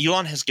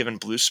 Elon has given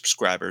Blue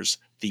subscribers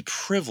the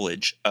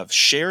privilege of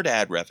shared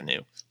ad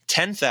revenue,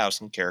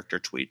 10,000 character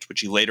tweets,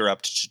 which he later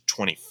upped to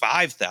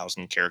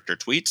 25,000 character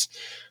tweets,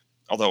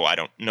 although I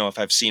don't know if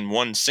I've seen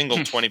one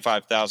single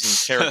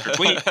 25,000 character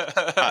tweet,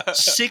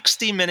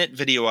 60-minute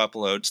video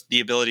uploads,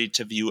 the ability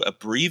to view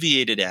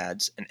abbreviated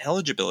ads, and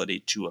eligibility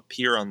to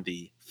appear on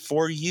the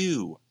For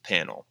You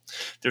panel.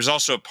 There's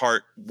also a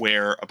part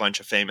where a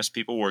bunch of famous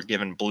people were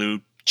given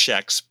blue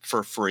checks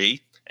for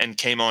free and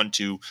came on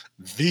to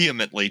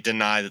vehemently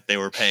deny that they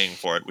were paying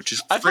for it, which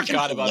is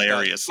freaking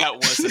hilarious. That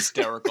was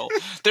hysterical.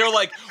 They were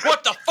like,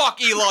 what the fuck,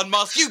 Elon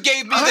Musk? You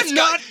gave me this I'm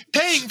not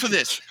paying for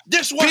this.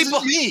 This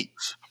wasn't me.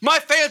 My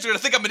fans are going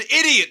to think I'm an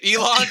idiot,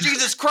 Elon.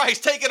 Jesus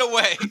Christ, take it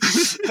away.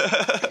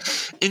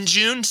 In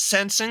June,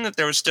 sensing that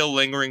there was still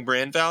lingering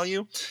brand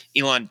value,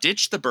 Elon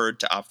ditched the bird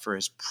to opt for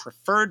his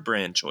preferred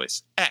brand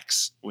choice,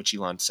 X, which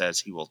Elon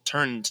says he will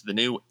turn into the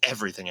new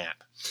everything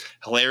app.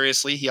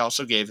 Hilariously, he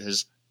also gave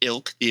his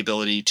ilk the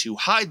ability to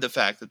hide the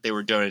fact that they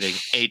were donating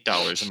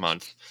 $8 a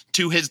month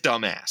to his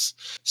dumb ass.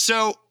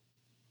 So,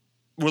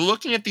 we're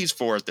looking at these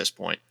 4 at this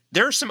point.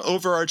 There are some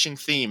overarching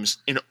themes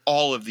in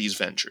all of these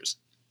ventures.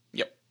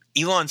 Yep.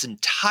 Elon's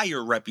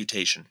entire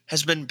reputation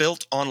has been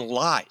built on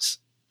lies.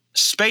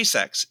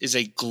 SpaceX is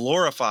a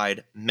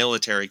glorified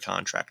military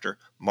contractor.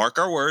 Mark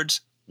our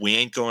words, we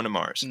ain't going to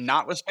Mars.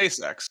 Not with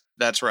SpaceX.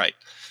 That's right.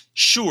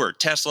 Sure,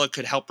 Tesla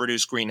could help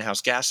reduce greenhouse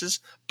gases,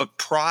 but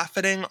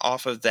profiting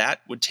off of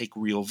that would take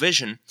real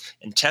vision,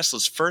 and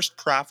Tesla's first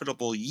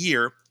profitable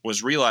year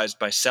was realized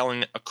by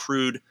selling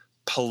accrued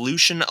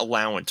pollution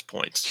allowance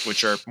points,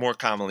 which are more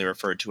commonly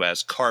referred to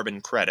as carbon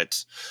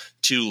credits,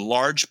 to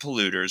large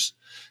polluters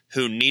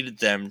who needed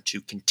them to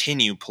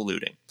continue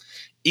polluting.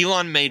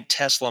 Elon made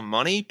Tesla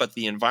money, but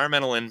the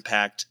environmental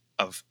impact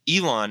of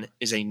Elon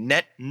is a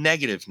net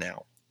negative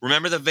now.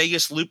 Remember the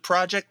Vegas Loop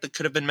project that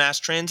could have been mass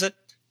transit?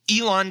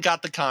 Elon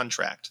got the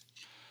contract.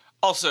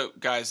 Also,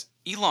 guys,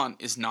 Elon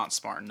is not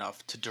smart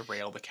enough to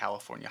derail the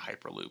California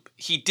Hyperloop.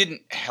 He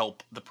didn't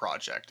help the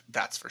project,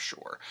 that's for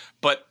sure.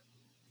 But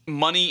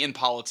money in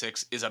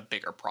politics is a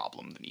bigger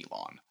problem than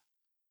Elon.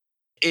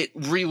 It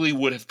really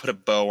would have put a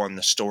bow on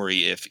the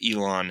story if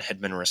Elon had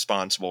been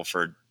responsible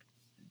for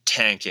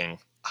tanking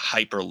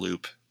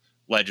Hyperloop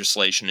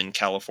legislation in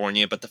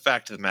California, but the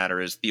fact of the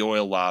matter is the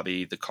oil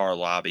lobby, the car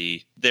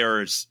lobby,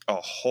 there's a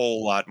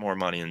whole lot more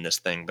money in this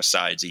thing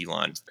besides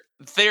Elon.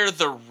 They're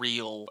the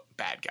real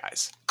bad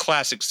guys.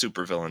 Classic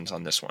supervillains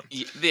on this one.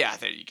 Yeah,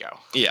 there you go.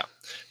 Yeah.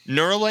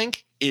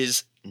 Neuralink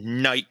is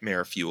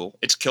nightmare fuel.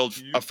 It's killed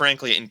a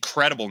frankly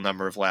incredible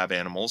number of lab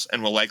animals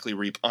and will likely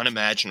reap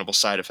unimaginable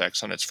side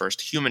effects on its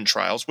first human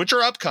trials, which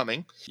are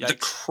upcoming. Yikes. The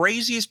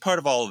craziest part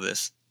of all of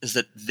this is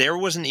that there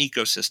was an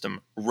ecosystem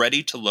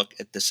ready to look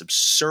at this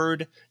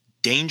absurd,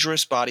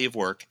 dangerous body of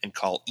work and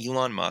call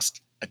Elon Musk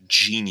a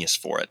genius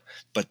for it.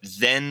 But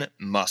then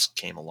Musk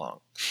came along.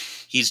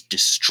 He's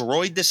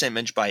destroyed this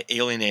image by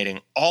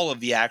alienating all of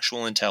the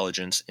actual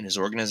intelligence in his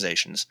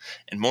organizations,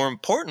 and more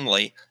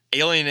importantly,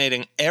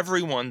 alienating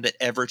everyone that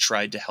ever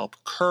tried to help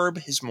curb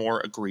his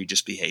more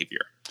egregious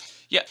behavior.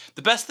 Yeah,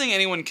 the best thing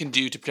anyone can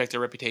do to protect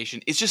their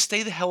reputation is just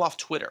stay the hell off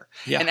Twitter.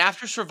 Yeah. And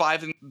after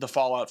surviving the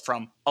fallout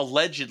from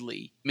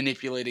allegedly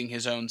manipulating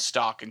his own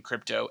stock and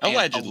crypto,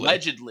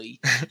 allegedly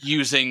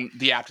using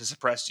the app to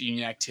suppress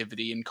union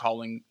activity and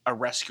calling a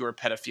rescuer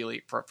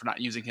pedophilia for not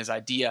using his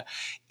idea,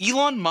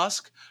 Elon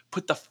Musk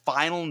put the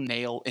final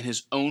nail in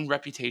his own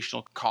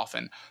reputational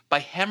coffin by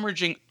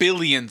hemorrhaging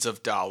billions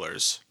of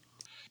dollars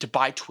to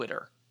buy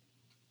Twitter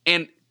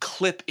and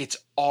clip its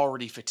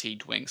already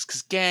fatigued wings.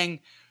 Because, gang,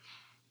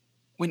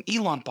 when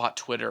Elon bought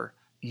Twitter,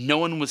 no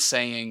one was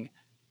saying,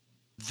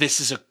 this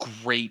is a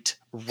great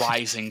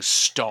rising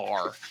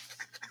star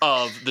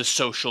of the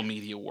social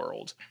media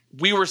world.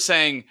 We were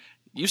saying,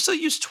 you still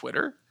use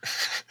Twitter?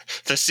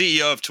 The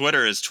CEO of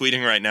Twitter is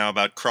tweeting right now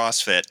about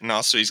CrossFit, and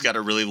also he's got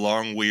a really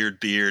long, weird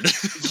beard.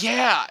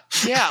 Yeah.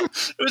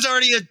 It was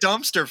already a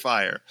dumpster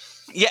fire.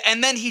 Yeah,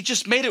 and then he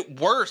just made it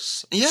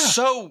worse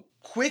so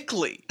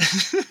quickly.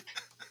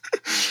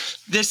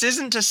 This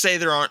isn't to say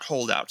there aren't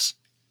holdouts.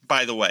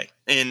 By the way,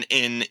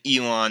 in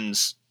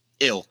Elon's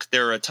ilk,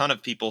 there are a ton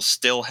of people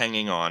still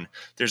hanging on.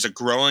 There's a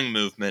growing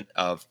movement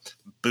of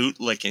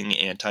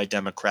bootlicking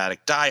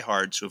anti-democratic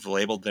diehards who have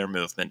labeled their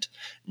movement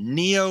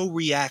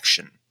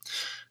neo-reaction,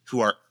 who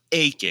are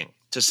aching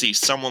to see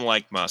someone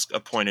like Musk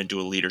appointed to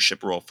a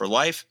leadership role for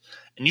life,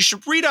 and you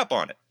should read up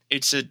on it.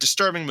 It's a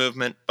disturbing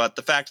movement, but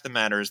the fact of the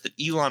matter is that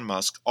Elon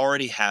Musk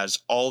already has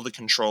all the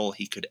control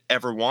he could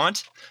ever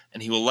want,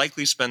 and he will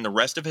likely spend the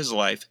rest of his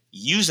life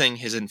using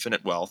his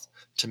infinite wealth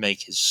to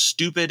make his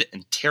stupid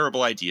and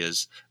terrible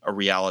ideas a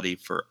reality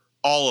for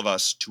all of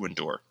us to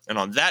endure. And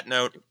on that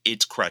note,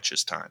 it's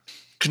crutches time.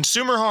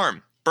 Consumer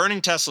harm.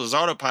 Burning Tesla's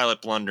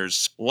autopilot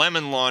blunders,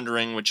 lemon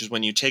laundering, which is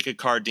when you take a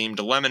car deemed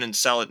a lemon and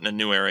sell it in a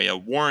new area,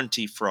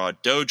 warranty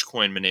fraud,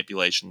 Dogecoin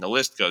manipulation. The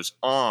list goes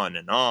on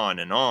and on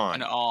and on.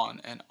 And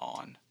on and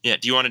on. Yeah,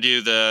 do you want to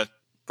do the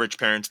rich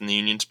parents and the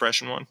union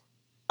suppression one?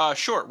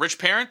 Sure. Rich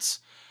parents?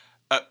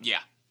 Yeah,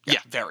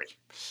 very.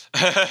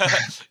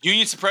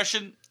 Union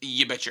suppression?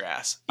 You bet your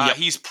ass. Yep.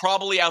 He's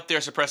probably out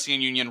there suppressing a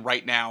union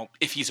right now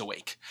if he's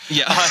awake.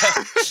 Yeah.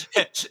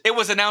 It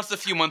was announced a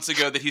few months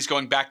ago that he's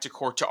going back to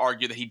court to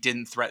argue that he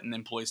didn't threaten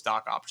employee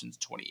stock options in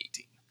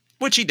 2018.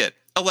 Which he did,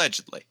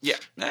 allegedly. Yeah.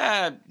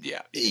 I mean,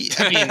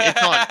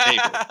 it's on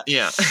paper.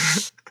 Yeah.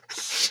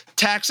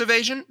 Tax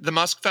evasion. The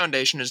Musk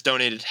Foundation has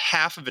donated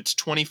half of its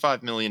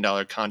 $25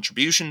 million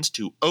contributions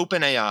to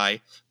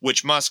OpenAI,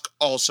 which Musk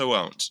also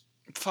owns.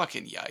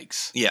 Fucking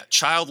yikes. Yeah,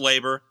 child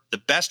labor. The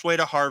best way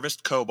to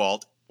harvest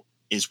cobalt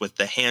is with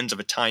the hands of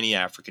a tiny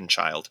African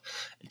child.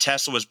 And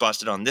Tesla was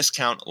busted on this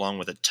count along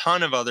with a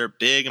ton of other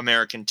big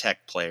American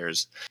tech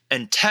players.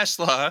 And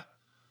Tesla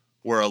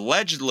were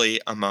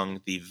allegedly among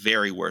the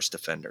very worst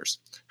offenders.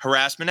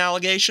 Harassment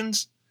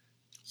allegations?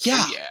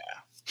 Yeah. Oh,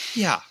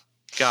 yeah.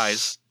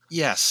 Guys,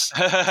 yes.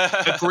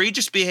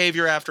 Egregious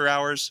behavior after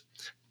hours.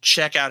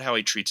 Check out how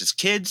he treats his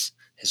kids.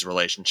 His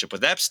relationship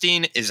with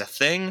Epstein is a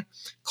thing.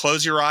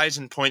 Close your eyes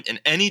and point in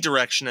any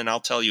direction, and I'll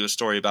tell you a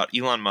story about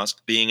Elon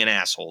Musk being an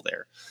asshole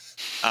there.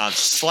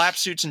 Slap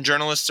suits and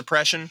journalist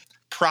suppression.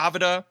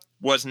 Pravda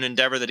was an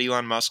endeavor that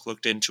Elon Musk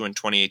looked into in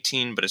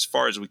 2018, but as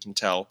far as we can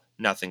tell,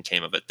 nothing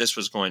came of it. This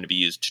was going to be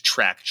used to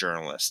track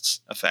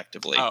journalists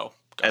effectively,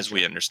 as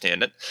we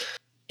understand it.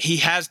 He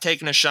has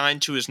taken a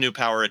shine to his new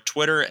power at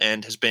Twitter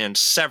and has banned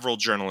several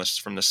journalists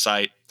from the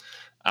site.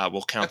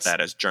 We'll count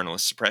that as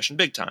journalist suppression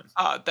big time.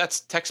 That's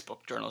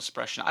textbook journalist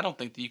suppression. I don't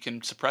think that you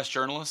can suppress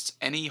journalists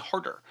any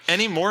harder.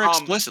 Any more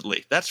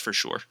explicitly, that's for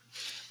sure.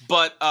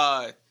 But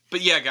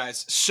yeah,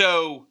 guys.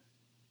 So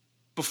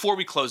before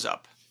we close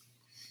up,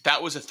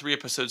 that was a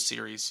 3-episode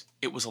series.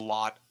 It was a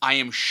lot. I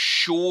am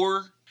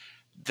sure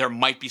there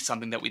might be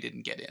something that we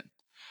didn't get in.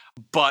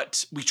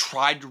 But we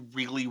tried to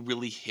really,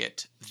 really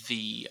hit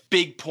the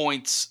big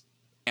points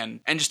and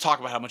just talk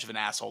about how much of an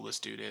asshole this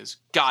dude is.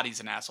 God,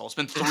 he's an asshole. It's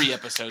been 3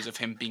 episodes of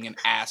him being an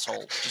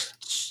asshole.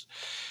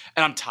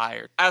 And I'm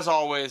tired. As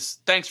always,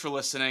 thanks for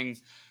listening.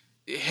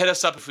 Hit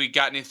us up if we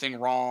got anything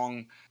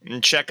wrong.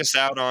 And check us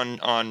out on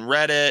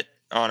Reddit,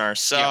 on our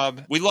sub.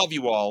 Yeah. We love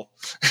you all.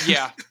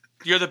 Yeah,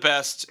 you're the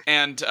best.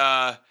 And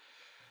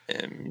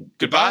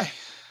goodbye.